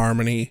off of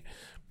Harmony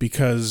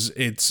because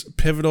it's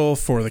pivotal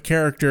for the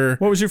character.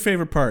 What was your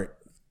favorite part?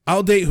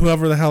 I'll date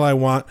whoever the hell I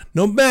want,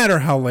 no matter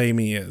how lame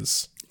he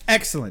is.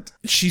 Excellent.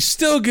 She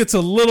still gets a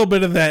little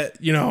bit of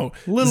that,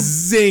 little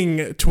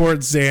zing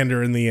towards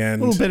Xander in the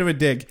end. A little bit of a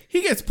dig.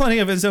 He gets plenty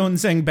of his own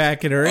zing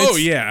back at her.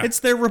 Yeah. It's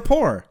their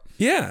rapport.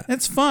 Yeah.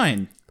 It's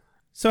fine.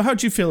 So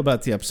how'd you feel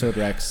about the episode,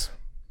 Rex?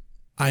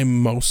 I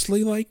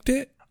mostly liked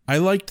it. I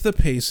liked the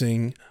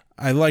pacing.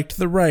 I liked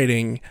the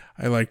writing.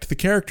 I liked the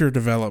character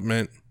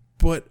development.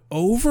 But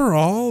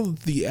overall,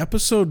 the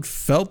episode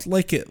felt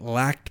like it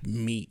lacked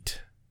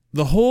meat.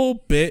 The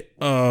whole bit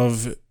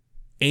of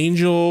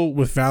Angel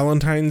with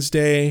Valentine's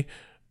Day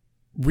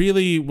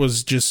really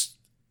was just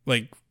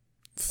like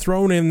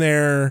thrown in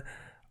there,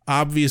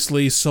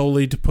 obviously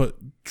solely to put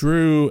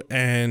Drew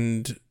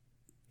and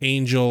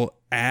Angel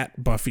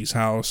at Buffy's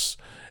house,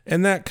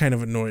 and that kind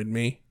of annoyed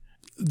me.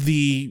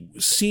 The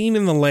scene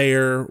in the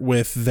lair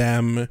with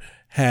them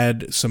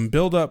had some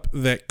buildup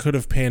that could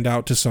have panned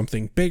out to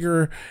something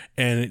bigger,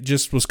 and it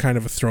just was kind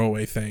of a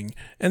throwaway thing,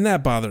 and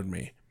that bothered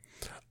me.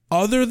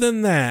 Other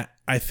than that,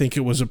 I think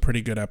it was a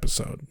pretty good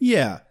episode.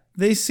 Yeah,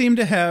 they seem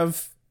to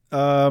have,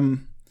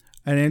 and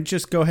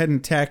just go ahead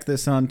and tack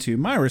this onto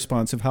my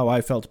response of how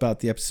I felt about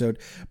the episode,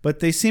 but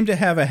they seem to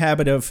have a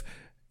habit of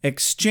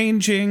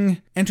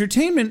exchanging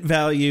entertainment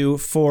value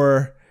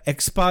for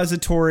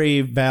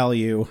expository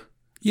value.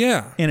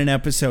 Yeah. In an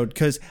episode,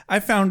 because I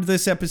found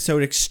this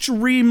episode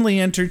extremely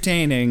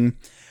entertaining,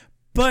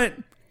 but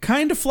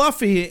kind of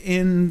fluffy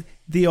in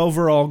the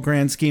overall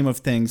grand scheme of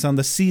things on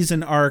the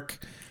season arc.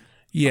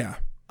 Yeah.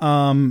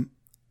 And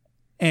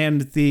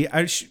we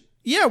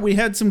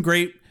had some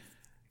great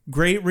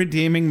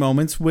redeeming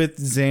moments with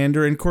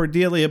Xander and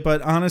Cordelia,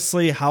 but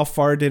honestly, how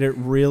far did it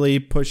really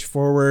push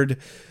forward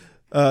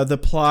the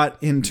plot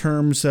in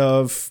terms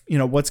of,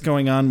 what's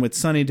going on with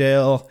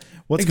Sunnydale?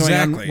 What's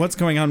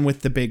going on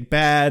with the big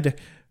bad?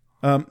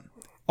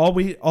 All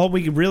we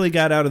really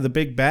got out of the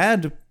big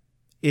bad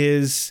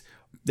is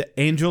the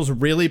Angels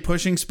really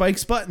pushing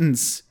Spike's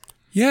buttons.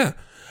 Yeah.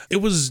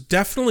 It was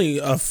definitely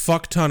a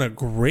fuck ton of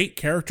great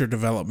character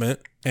development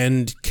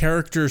and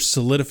character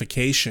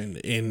solidification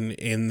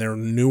in their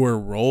newer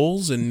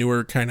roles and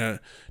newer kind of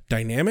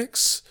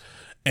dynamics.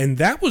 And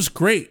that was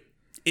great.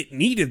 It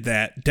needed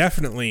that,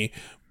 definitely,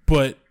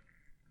 but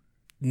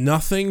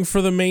nothing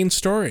for the main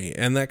story.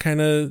 And that kind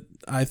of,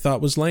 I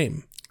thought, was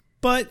lame.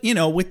 But,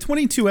 with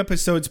 22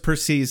 episodes per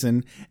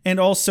season, and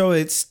also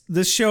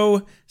the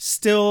show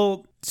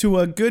still, to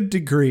a good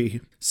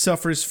degree,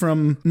 suffers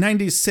from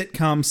 90s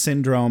sitcom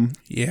syndrome.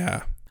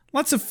 Yeah.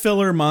 Lots of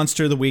filler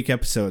Monster of the Week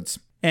episodes.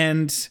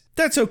 And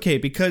that's okay,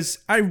 because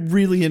I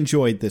really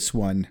enjoyed this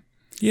one.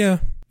 Yeah.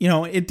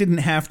 It didn't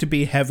have to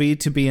be heavy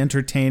to be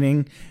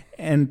entertaining,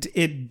 and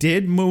it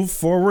did move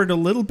forward a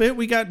little bit.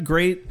 We got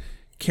great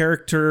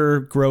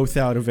character growth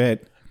out of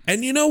it.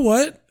 And you know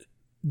what?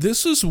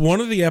 This is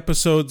one of the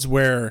episodes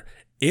where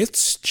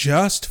it's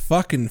just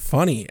fucking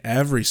funny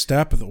every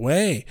step of the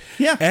way.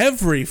 Yeah.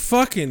 Every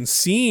fucking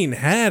scene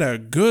had a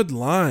good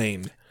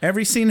line.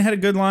 Every scene had a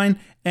good line,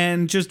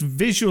 and just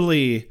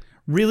visually,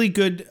 really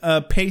good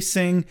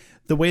pacing,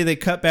 the way they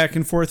cut back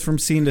and forth from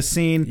scene to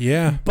scene.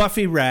 Yeah.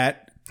 Buffy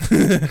Rat.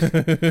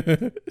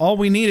 All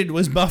we needed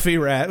was Buffy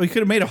Rat. We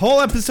could have made a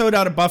whole episode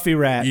out of Buffy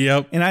Rat.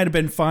 Yep. And I'd have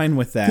been fine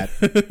with that.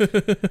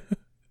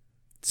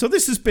 So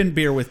this has been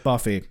Beer with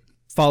Buffy.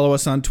 Follow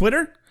us on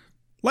Twitter,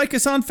 like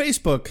us on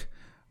Facebook,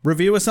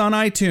 review us on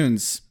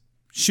iTunes,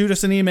 shoot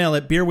us an email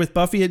at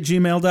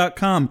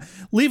beerwithbuffy@gmail.com,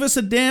 leave us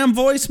a damn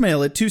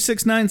voicemail at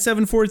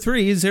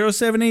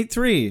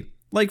 269-743-0783,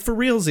 like for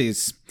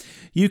realsies.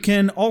 You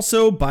can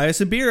also buy us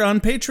a beer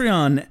on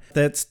Patreon.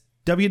 That's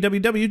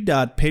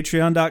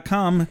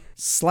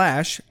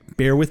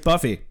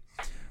www.patreon.com/beerwithbuffy.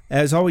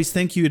 As always,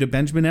 thank you to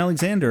Benjamin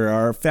Alexander,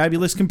 our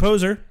fabulous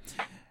composer.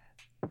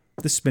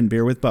 This has been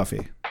Beer with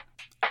Buffy.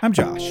 I'm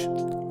Josh.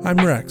 I'm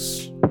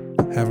Rex.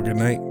 Have a good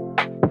night.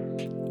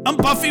 I'm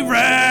Buffy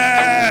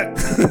Rat!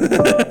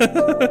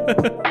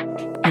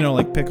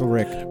 Like Pickle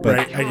Rick. But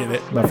right, I get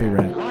it. Buffy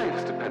Rat.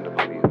 Lives depend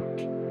upon you.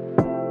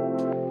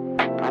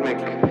 I make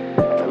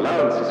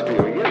allowances for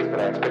your years,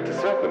 but I expect a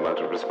certain amount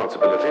of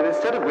responsibility, and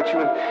instead of which you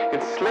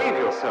enslave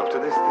yourself to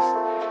this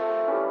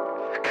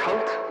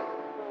cult.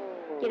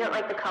 You don't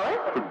like the color?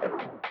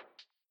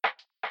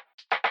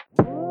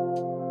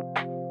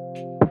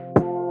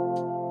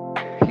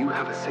 You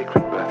have a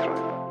sacred birthright.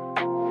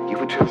 You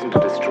were chosen to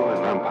destroy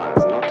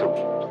vampires, not to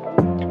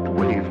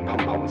wave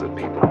pom-poms at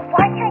people.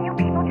 Why can't you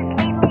people just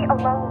leave me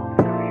alone?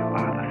 You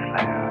are the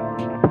Slayer.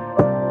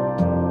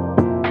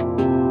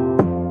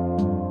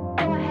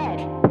 Go ahead.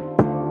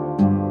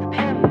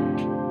 Prepare me.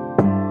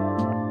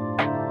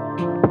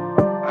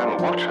 I'm a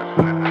watcher.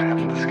 I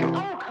haven't the skill.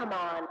 Oh, come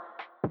on.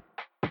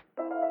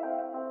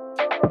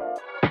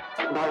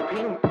 By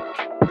appealing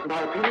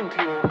appealing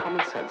to your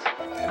common sense.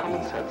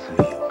 Common sense.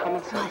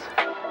 Common sense.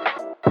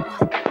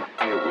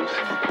 Earwolves,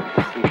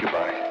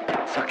 incubi,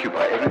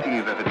 succubi, everything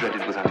you've ever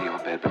dreaded was under your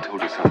bed but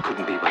told yourself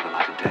couldn't be by the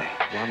light of day.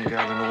 One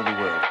girl in all the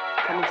world.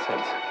 Common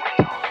sense.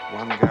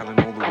 One girl in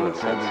all the Common world.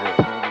 sense.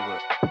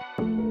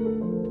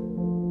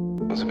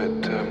 It was a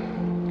bit,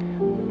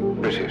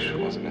 British,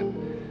 wasn't it?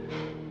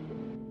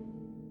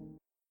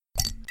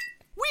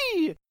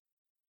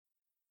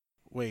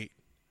 Wait,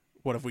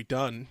 what have we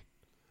done?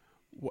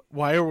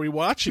 Why are we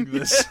watching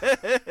this?